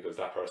mistaken because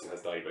that person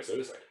has died by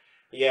suicide.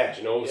 Yeah.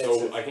 You know,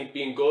 so I think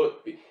being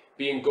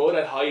good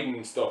at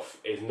hiding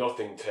stuff is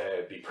nothing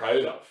to be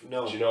proud of.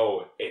 No. You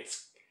know,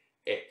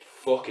 it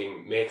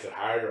fucking makes it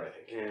harder, I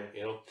think. Yeah.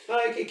 You know?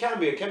 Like, it can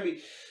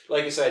be,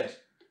 like I said,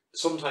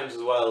 sometimes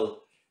as well,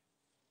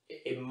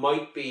 it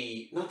might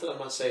be, not that I'm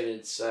not saying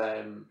it's,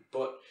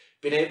 but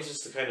being able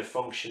just to kind of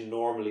function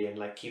normally and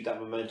like keep that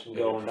momentum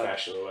going. In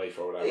professional life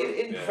or whatever.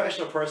 In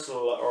professional,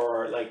 personal,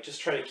 or like just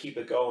trying to keep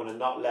it going and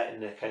not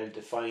letting it kind of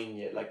define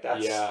you. Like that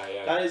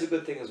is a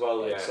good thing as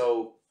well. Like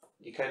so,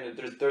 you kind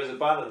of there's a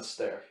balance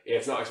there. Yeah,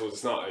 it's not. I suppose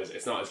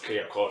it's not as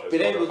clear cut as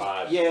good or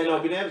bad.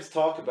 Being able to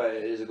talk about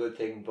it is a good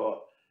thing,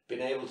 but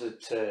being able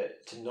to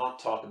not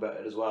talk about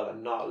it as well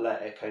and not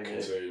let it kind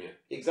of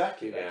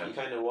exactly, like you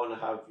kind of want to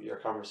have your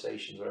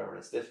conversations, whatever, and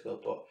it's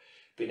difficult, but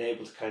being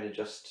able to kind of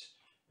just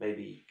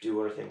maybe do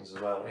other things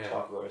as well, or Yeah.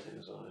 talk about other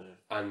things as well.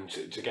 Yeah. And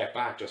to get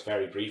back just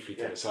very briefly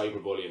to the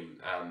cyberbullying,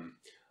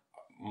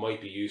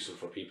 might be useful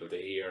for people to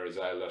hear as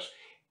well that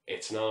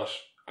it's not.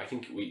 I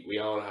think we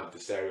all have the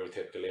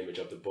stereotypical image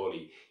of the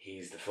bully.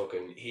 He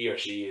or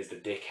she is the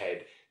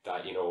dickhead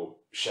that, you know,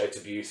 shouts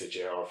abuse at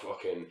you or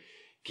fucking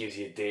gives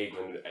you a dig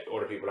when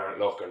other people aren't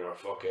looking, or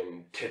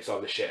fucking tips all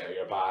the shit out of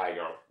your bag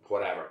or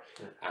whatever.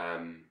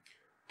 Yeah.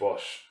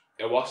 But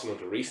it wasn't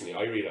until recently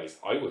I realised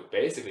I was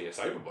basically a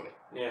cyberbully.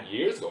 Yeah.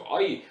 Years ago,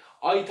 I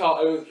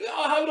thought I was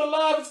having a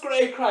laugh. It's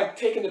great crack,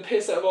 taking the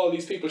piss out of all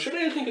these people. Sure,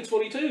 they'll think it's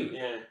funny too.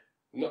 Yeah.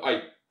 No,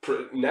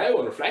 now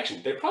on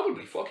reflection, they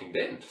probably fucking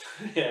didn't.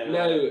 Yeah.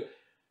 Now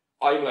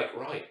I'm like,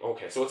 right,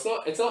 okay. So it's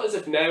not as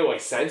if now I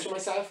censor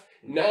myself.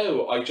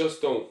 Now I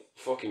just don't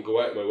fucking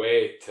go out of my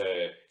way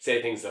to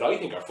say things that I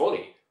think are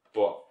funny,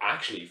 but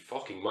actually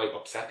fucking might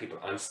upset people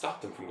and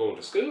stop them from going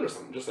to school or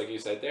something. Just like you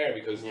said there,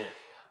 because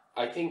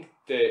I think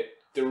the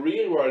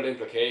real world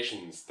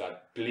implications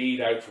that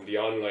bleed out from the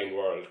online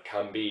world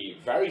can be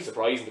very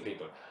surprising to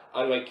people.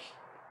 And like,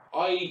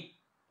 I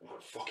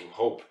would fucking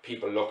hope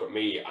people look at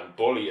me, and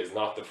bully is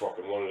not the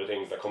fucking one of the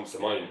things that comes to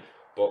mind,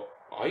 but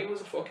I was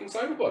a fucking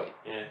cyberbully.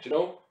 Yeah. Do you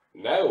know?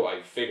 Now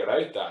I've figured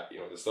out that, you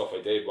know, the stuff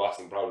I did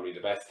wasn't probably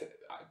the best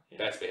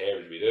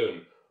behaviour to be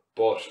doing,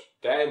 but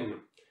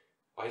then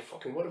I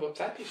fucking would have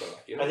upset people.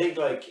 Like, you know? I think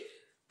like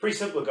pretty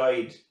simple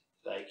guide.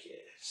 Like,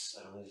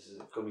 I don't know, this is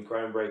going to be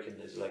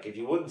groundbreaking. Is like, if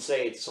you wouldn't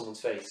say it to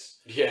someone's face,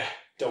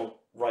 don't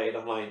write it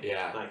online.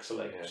 Like, so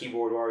like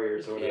keyboard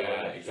warriors or whatever.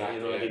 Yeah, exactly.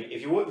 You know, like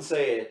if you wouldn't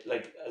say it,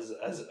 like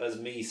as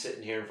me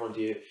sitting here in front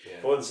of you,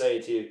 if I wouldn't say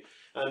it to you,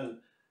 and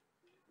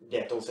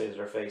don't say it to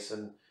their face.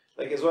 And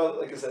like as well,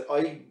 like I said,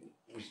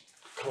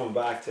 coming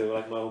back to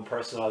like my own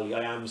personality,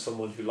 I am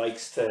someone who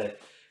likes to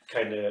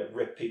kind of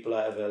rip people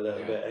out of it a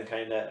little bit, and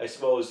kind of, I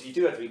suppose you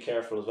do have to be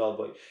careful as well,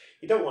 but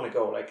you don't want to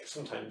go like,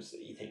 sometimes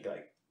you think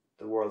like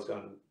the world's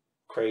gone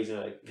crazy,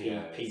 like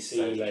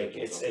PC, like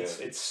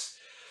it's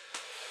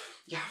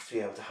you have to be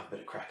able to have a bit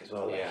of crack as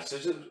well. Like. So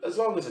just, as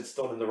long as it's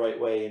done in the right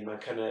way, and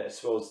kind of, I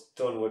suppose,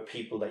 done with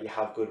people that you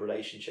have good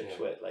relationships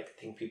with, like I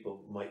think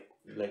people might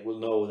will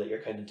know that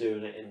you're kind of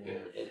doing it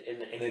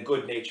in a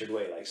good natured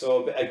way. Like,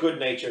 so a good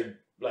natured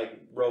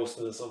like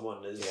roasting of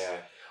someone is. Yeah,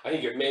 I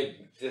think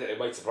it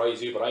might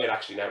surprise you, but I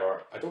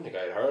don't think I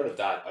had heard of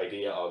that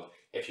idea of,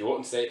 if you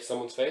wouldn't say it to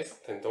someone's face,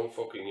 then don't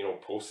fucking, you know,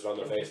 post it on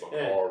their Facebook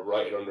or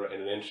write it under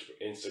in an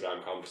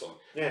Instagram comment or something.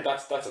 Yeah.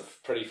 That's a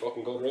pretty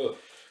fucking good rule.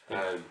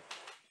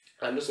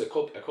 And just a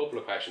couple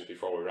of questions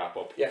before we wrap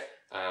up. Yeah.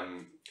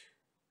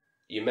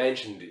 You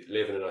mentioned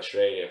living in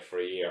Australia for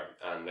a year,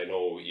 and I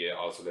know you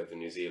also lived in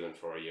New Zealand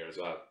for a year as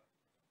well,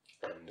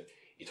 and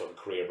you took a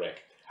career break.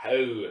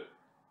 How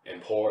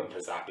important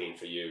has that been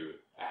for you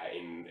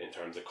in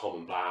terms of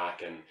coming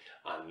back and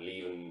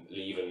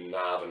leaving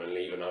Navan and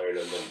leaving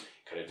Ireland and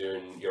kind of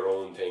doing your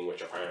own thing with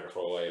your partner for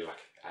a while?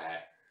 Like,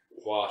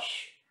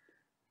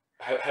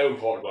 how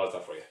important was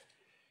that for you?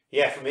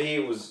 Yeah, for me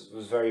it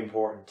was very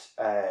important.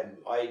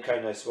 I kind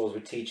of, I suppose,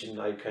 with teaching,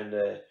 I kind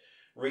of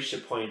reached a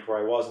point where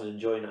I wasn't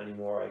enjoying it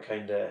anymore. I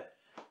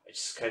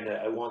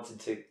wanted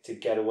to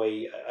get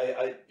away.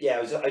 I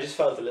just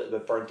felt a little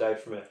bit burnt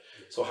out from it.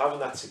 So having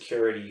that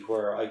security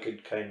where I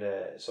could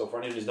so for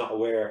anyone who's not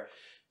aware,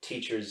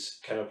 teachers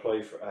can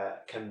apply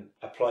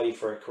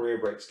for a career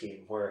break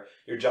scheme where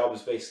your job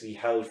is basically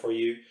held for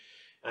you,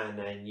 and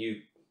then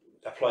you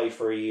apply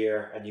for a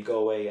year and you go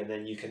away, and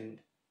then you can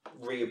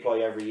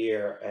reapply every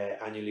year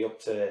annually up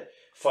to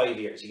 5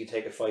 years. You can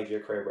take a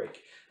 5-year career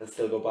break and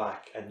still go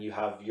back, and you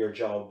have your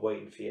job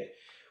waiting for you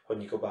when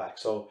you go back.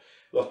 So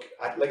look,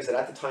 like I said,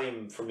 at the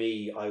time for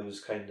me, I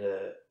was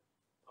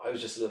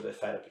just a little bit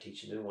fed up with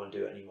teaching, didn't want to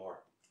do it anymore.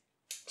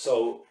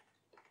 So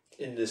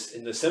in the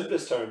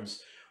simplest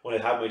terms, when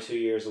I had my 2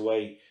 years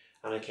away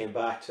and I came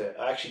back to it,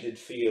 I actually did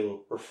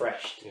feel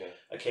refreshed. Yeah.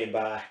 I came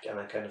back and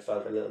I kind of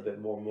felt a little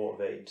bit more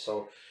motivated.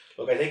 So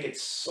look, I think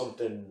it's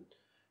something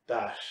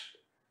that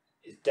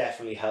it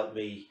definitely helped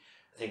me.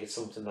 I think it's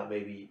something that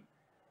maybe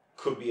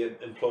could be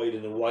employed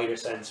in a wider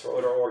sense for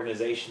other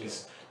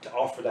organisations to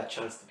offer that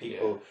chance to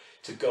people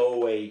to go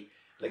away.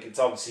 Like,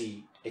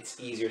 it's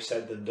easier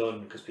said than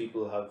done, because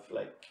people have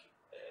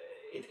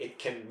it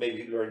can,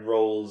 maybe people are in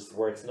roles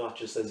where it's not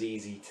just as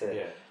easy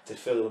to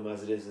fill them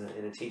as it is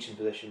in a teaching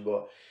position.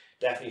 But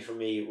definitely for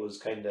me,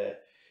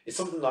 it's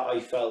something that I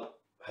felt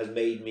has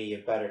made me a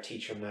better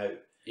teacher now.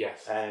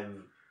 Yes.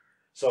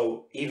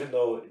 So even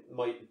though it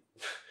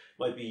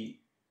might be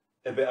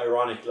a bit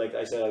ironic, like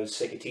I said, I was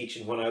sick of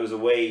teaching. When I was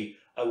away,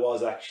 I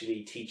was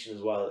actually teaching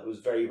as well. It was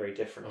very, very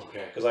different,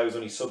 because I was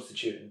only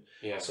substituting.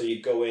 Yeah. So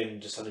you'd go in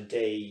just on a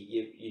day,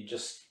 you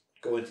just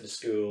go into the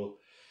school.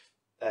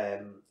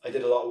 I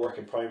did a lot of work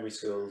in primary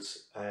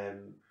schools.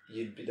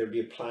 There'd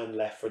be a plan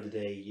left for the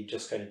day. You'd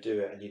just kind of do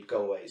it and you'd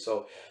go away.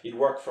 So you'd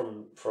work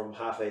from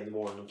 8:30 in the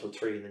morning until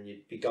 3, and then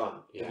you'd be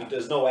gone. Yeah.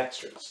 There's no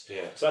extras.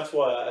 Yeah. So that's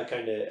why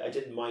I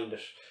didn't mind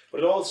it.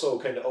 But it also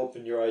kind of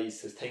opened your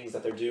eyes to things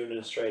that they're doing in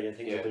Australia and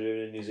things that they're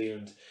doing in New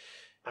Zealand.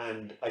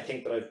 and I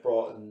think that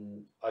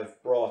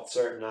I've brought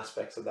certain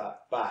aspects of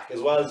that back,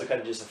 as well as the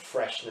kind of just a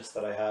freshness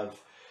that I have.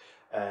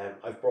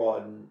 I've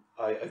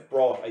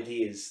brought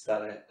ideas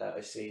that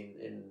I've seen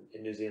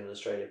in New Zealand and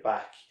Australia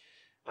back,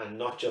 and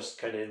not just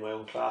kind of in my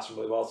own classroom,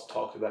 but I've also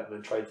talked about them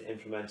and tried to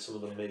implement some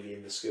of them maybe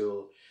in the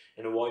school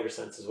in a wider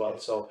sense as well.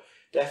 So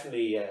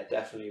definitely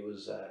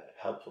was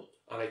helpful.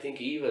 And I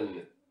think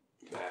even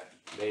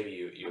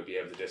maybe you'll be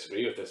able to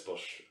disagree with this, but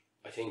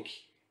I think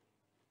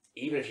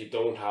even if you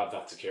don't have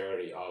that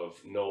security of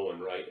knowing,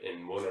 right,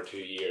 in 1 or 2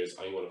 years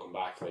I'm going to come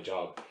back to my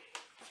job,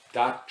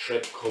 that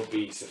trip could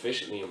be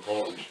sufficiently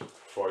important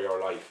for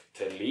your life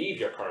to leave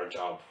your current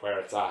job where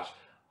it's at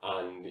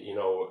and, you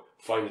know,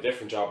 find a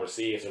different job or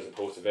see if there's a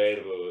post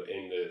available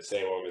in the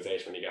same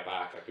organisation when you get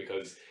back. Like,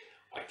 because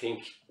I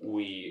think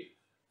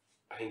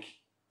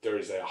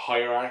there's a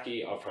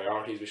hierarchy of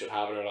priorities we should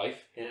have in our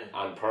life,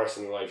 and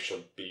personal life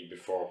should be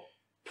before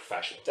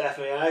professional.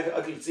 Definitely,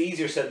 and it's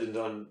easier said than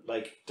done.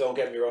 Like, don't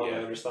get me wrong, I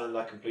understand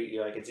that completely.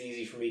 Like, it's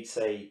easy for me to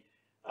say,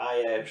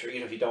 I'm sure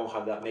even if you don't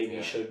have that, maybe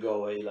you should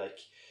go away. Like,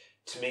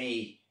 to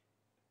me,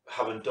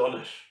 having done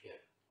it,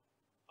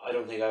 I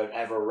don't think I would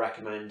ever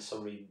recommend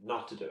somebody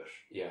not to do it.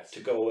 Yes. To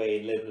go away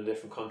and live in a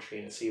different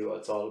country and see what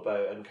it's all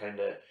about and kind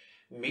of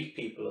meet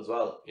people as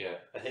well. Yeah.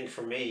 I think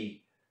for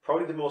me,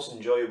 probably the most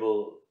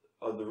enjoyable,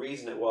 or the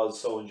reason it was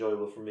so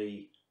enjoyable for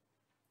me,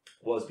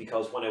 was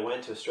because when I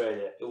went to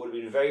Australia, it would have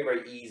been very,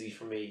 very easy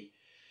for me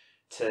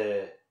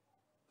to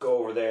go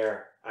over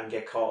there and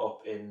get caught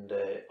up in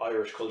the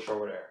Irish culture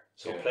over there.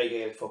 So play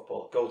Gaelic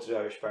football, go to the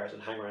Irish bars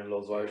and hang around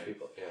loads of Irish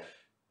people. Yeah.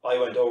 I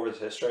went over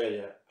to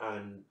Australia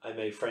and I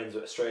made friends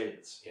with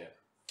Australians. Yeah.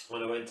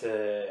 When I went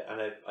to,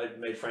 and I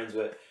made friends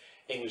with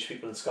English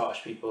people and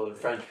Scottish people and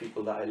French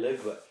people that I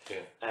lived with.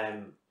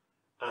 Yeah.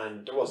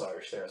 And there was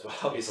Irish there as well,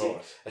 obviously.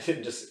 I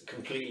didn't just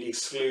completely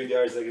exclude the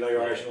Irish, like, no,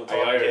 you're Irish, you don't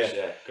talk. Irish,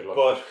 good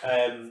luck.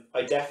 But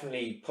I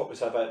definitely put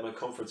myself out of my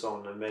comfort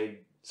zone and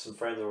made some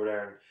friends over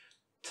there. And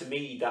to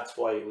me, that's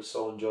why it was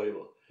so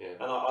enjoyable. Yeah.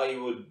 And I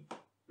would,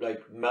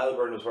 like,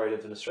 Melbourne was where I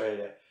lived in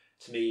Australia.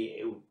 To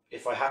me,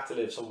 if I had to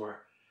live somewhere,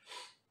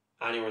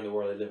 anywhere in the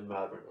world, I live in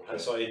Melbourne. Okay.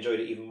 And so I enjoyed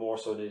it even more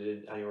so than I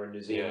did anywhere in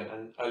New Zealand. Yeah.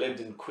 And I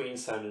lived in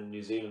Queenstown in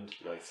New Zealand.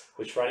 Nice.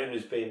 Which, for anyone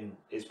who's been,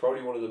 is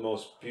probably one of the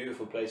most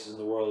beautiful places in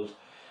the world.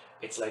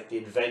 It's like the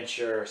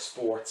adventure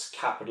sports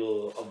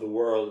capital of the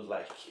world.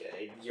 Like,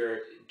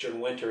 during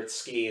winter it's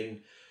skiing,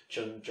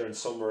 during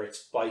summer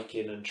it's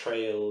biking and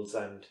trails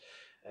and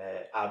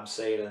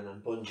abseiling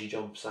and bungee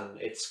jumps,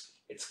 and it's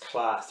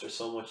class. There's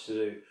so much to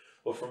do.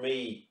 But for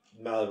me,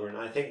 Melbourne,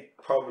 I think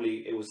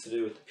probably it was to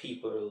do with the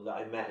people that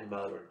I met in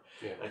Melbourne.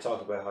 Yeah. I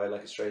talked about how I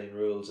like Australian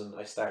rules, and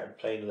I started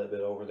playing a little bit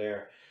over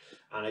there,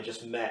 and I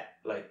just met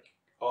like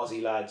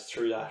Aussie lads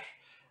through that.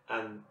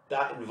 And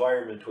that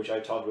environment, which I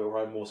talked about,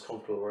 where I'm most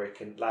comfortable, where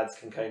lads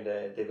can kind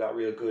of, they've got a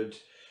real good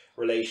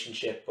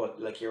relationship, but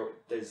like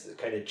there's a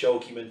kind of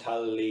jokey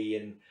mentality,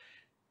 and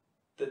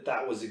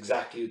that was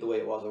exactly the way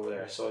it was over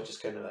there. So I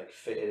just kind of like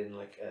fit in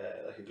like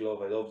a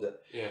glove. I loved it.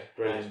 Yeah,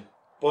 brilliant.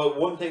 But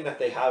one thing that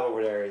they have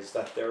over there is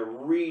that they're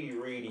really,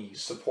 really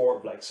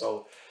supportive. Like,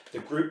 so the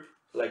group,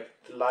 like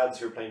the lads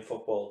who are playing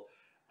football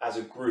as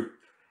a group,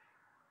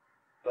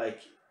 like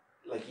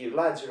you have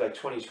lads who are like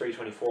 23,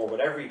 24,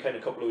 but every kind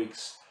of couple of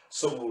weeks,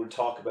 someone would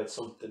talk about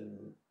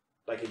something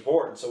like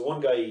important. So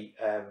one guy,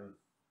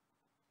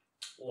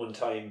 one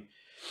time,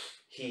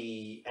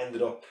 he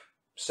ended up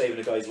saving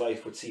a guy's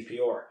life with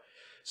CPR.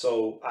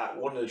 So at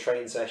one of the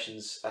training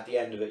sessions, at the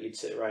end of it, you'd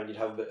sit around, you'd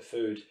have a bit of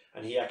food,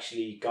 and he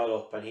actually got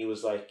up and he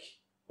was like,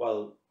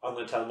 well, I'm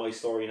going to tell my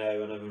story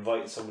now, and I've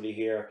invited somebody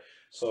here,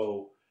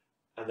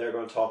 and they're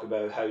going to talk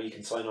about how you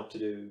can sign up to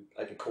do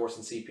like a course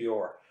in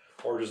CPR.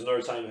 Or there's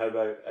another time how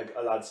about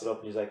a lad stood up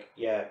and he's like,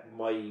 yeah,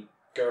 my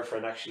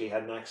girlfriend actually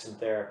had an accident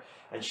there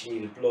and she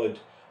needed blood,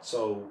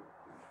 so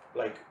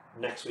like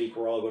next week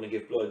we're all going to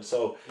give blood.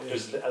 So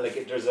there's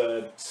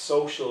a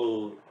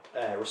social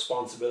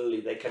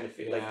responsibility. They kind of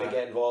feel like they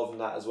get involved in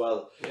that as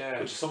well,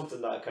 which is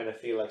something that I kind of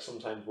feel like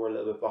sometimes we're a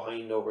little bit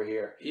behind over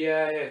here.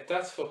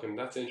 That's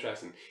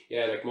interesting.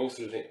 Like most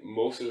of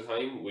the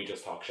time we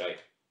just talk shite,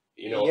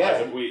 you know.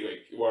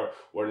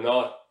 We're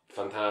not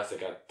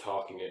fantastic at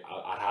talking,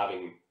 at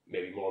having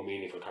maybe more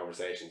meaningful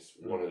conversations.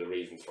 One of the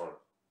reasons for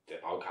the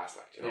podcast,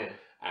 like, you know,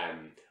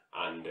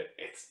 and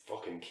it's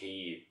fucking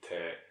key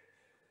to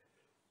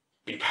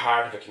be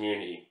part of a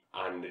community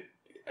and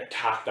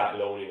attack that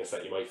loneliness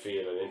that you might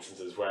feel in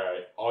instances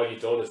where all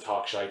you've done is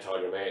talk shite to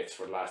all your mates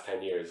for the last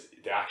 10 years.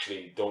 They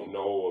actually don't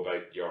know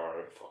about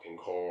your fucking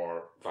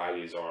core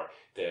values or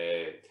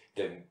the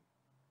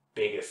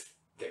biggest,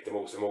 like the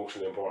most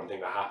emotionally important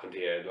thing that happened to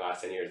you in the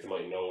last 10 years. They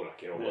might know,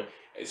 like, you know, but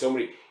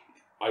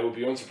I would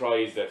be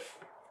unsurprised if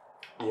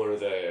one of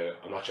the,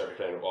 I'm not sure if you're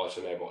playing with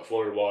Walston now, but if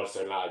one of the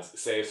Walston lads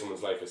saved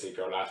someone's life with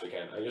CPR last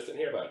weekend, I just didn't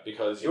hear about it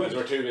because you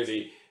were too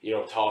busy, you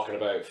know, talking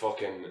about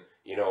fucking,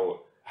 you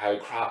know, how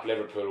crap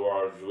Liverpool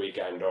were over the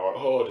weekend, or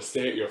oh, the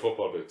state of your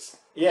football boots.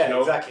 Yeah, You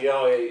know? exactly.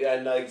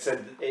 And like I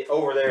said,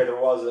 over there they were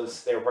probably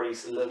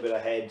a little bit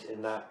ahead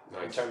in that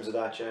in Nice. terms of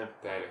that. Yeah.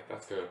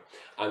 That's cool.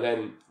 And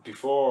then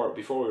before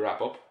we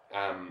wrap up,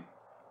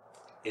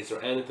 is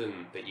there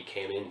anything that you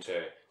came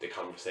into the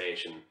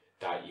conversation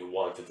that you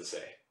wanted to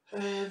say?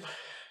 No,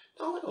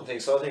 I don't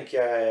think so. I think,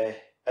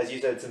 as you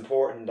said, it's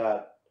important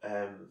that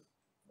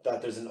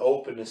that there's an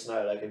openness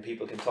now, like, and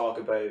people can talk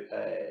about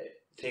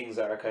things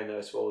that are kind of,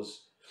 I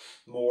suppose,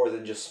 more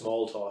than just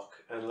small talk.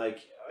 And like,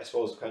 I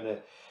suppose, kind of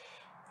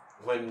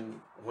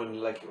when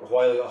like a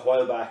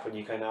while back, when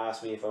you kind of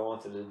asked me if I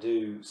wanted to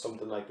do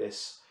something like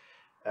this,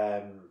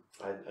 and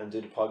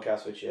do the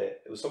podcast with you,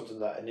 it was something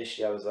that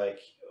initially I was like,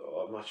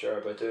 oh, I'm not sure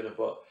about doing it,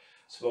 but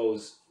I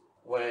suppose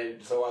I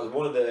was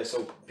one of the,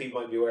 so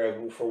people might be aware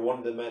of, for one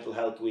of the mental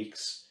health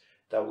weeks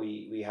that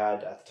we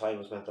had at the time,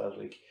 was mental health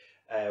week.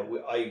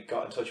 I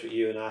got in touch with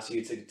you and asked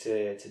you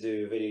to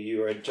do a video.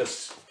 You were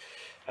just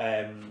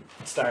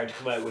started to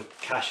come out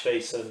with Cash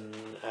Face and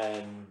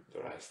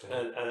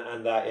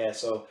that, yeah.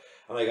 So,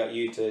 and I got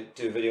you to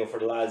do a video for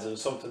the lads, and it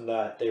was something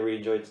that they really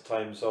enjoyed at the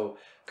time. So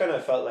kind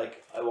of felt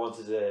like I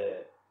wanted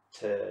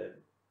to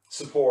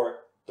support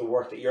the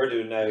work that you're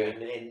doing now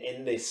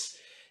in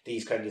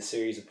these kind of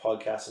series of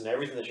podcasts and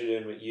everything that you're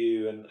doing with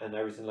you and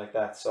everything like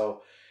that.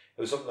 So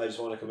it was something I just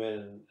want to come in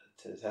and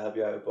to help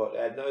you out. But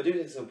no, I do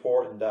think it's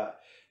important that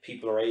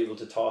people are able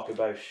to talk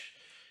about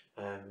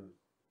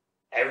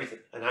everything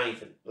and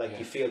anything. Like,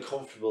 you feel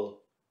comfortable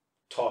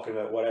talking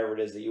about whatever it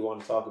is that you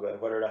want to talk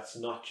about, whether that's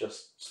not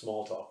just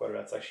small talk, whether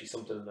that's actually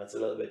something that's a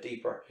little bit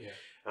deeper.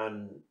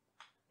 And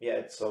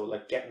so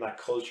like getting that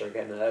culture,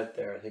 getting it out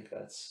there, I think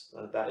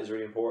that is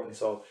really important.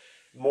 So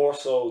more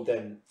so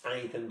than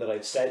anything that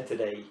I've said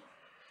today,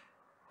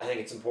 I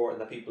think it's important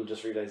that people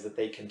just realize that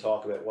they can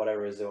talk about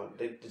whatever it is they want.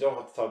 They don't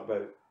have to talk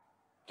about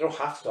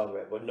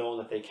it, but knowing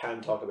that they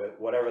can talk about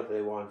whatever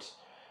they want,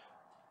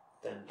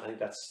 then I think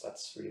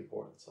that's really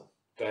important. So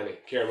Danny,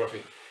 Ciaran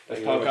Murphy, this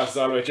podcast is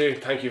on with you.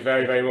 Thank you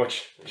very, very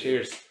much.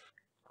 Cheers.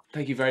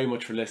 Thank you very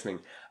much for listening.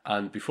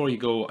 And before you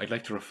go, I'd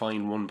like to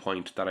refine one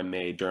point that I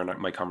made during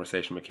my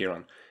conversation with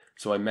Ciaran.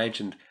 So I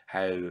mentioned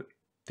how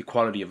the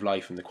quality of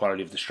life and the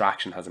quality of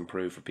distraction has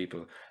improved for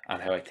people,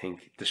 and how I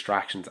think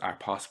distractions are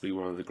possibly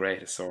one of the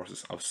greatest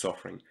sources of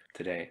suffering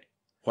today.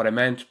 What I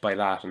meant by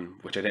that, and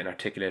which I didn't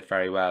articulate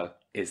very well,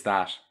 is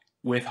that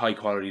with high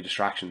quality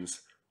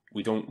distractions,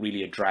 we don't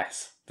really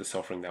address the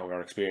suffering that we're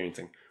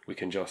experiencing. We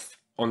can just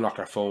unlock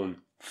our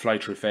phone, fly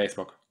through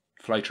Facebook,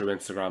 fly through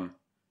Instagram,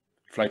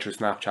 fly through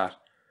Snapchat,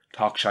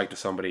 talk shite to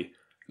somebody,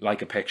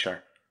 like a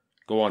picture,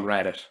 go on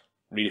Reddit,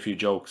 read a few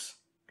jokes,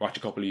 watch a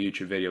couple of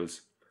YouTube videos.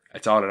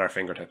 It's all at our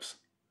fingertips.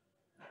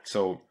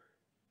 So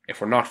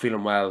if we're not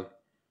feeling well,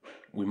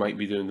 we might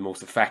be doing the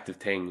most effective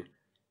thing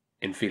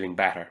in feeling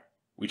better.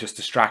 We just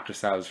distract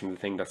ourselves from the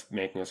thing that's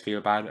making us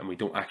feel bad, and we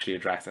don't actually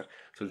address it.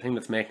 So the thing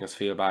that's making us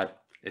feel bad,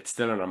 it's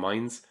still in our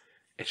minds,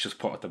 it's just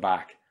put at the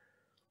back.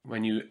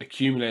 When you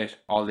accumulate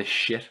all this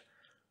shit,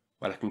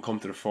 well, it can come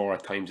to the fore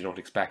at times you don't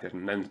expect it,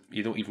 and then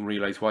you don't even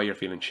realise why you're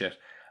feeling shit.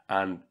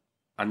 And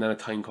then a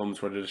time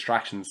comes where the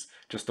distractions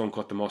just don't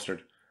cut the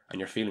mustard, and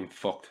you're feeling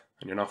fucked,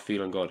 and you're not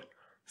feeling good.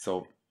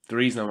 So the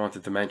reason I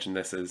wanted to mention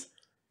this is,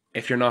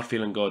 if you're not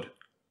feeling good,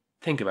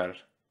 think about it.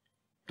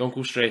 Don't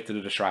go straight to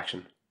the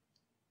distraction.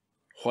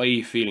 Why are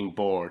you feeling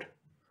bored?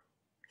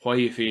 Why are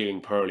you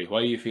feeling poorly? Why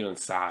are you feeling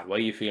sad? Why are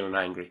you feeling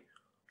angry?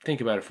 Think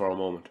about it for a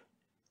moment.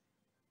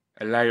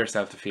 Allow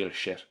yourself to feel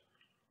shit,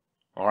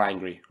 or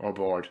angry, or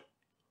bored,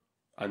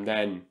 and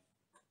then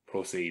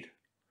proceed.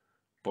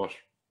 But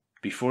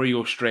before you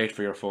go straight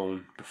for your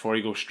phone, before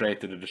you go straight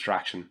to the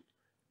distraction,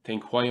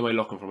 think, why am I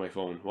looking for my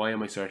phone? Why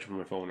am I searching for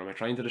my phone? Am I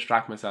trying to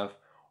distract myself,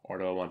 or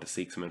do I want to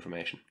seek some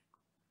information?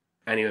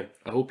 Anyway,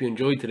 I hope you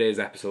enjoyed today's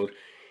episode.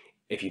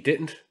 If you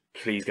didn't,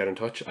 please get in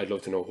touch. I'd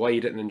love to know why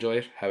you didn't enjoy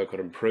it, how it could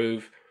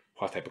improve,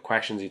 what type of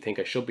questions you think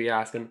I should be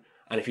asking.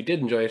 And if you did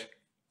enjoy it,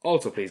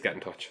 also please get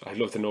in touch. I'd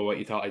love to know what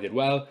you thought I did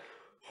well,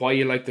 why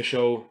you liked the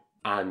show,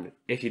 and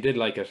if you did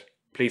like it,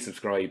 please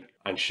subscribe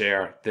and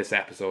share this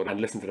episode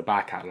and listen to the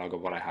back catalogue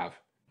of what I have.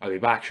 I'll be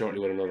back shortly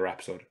with another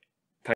episode.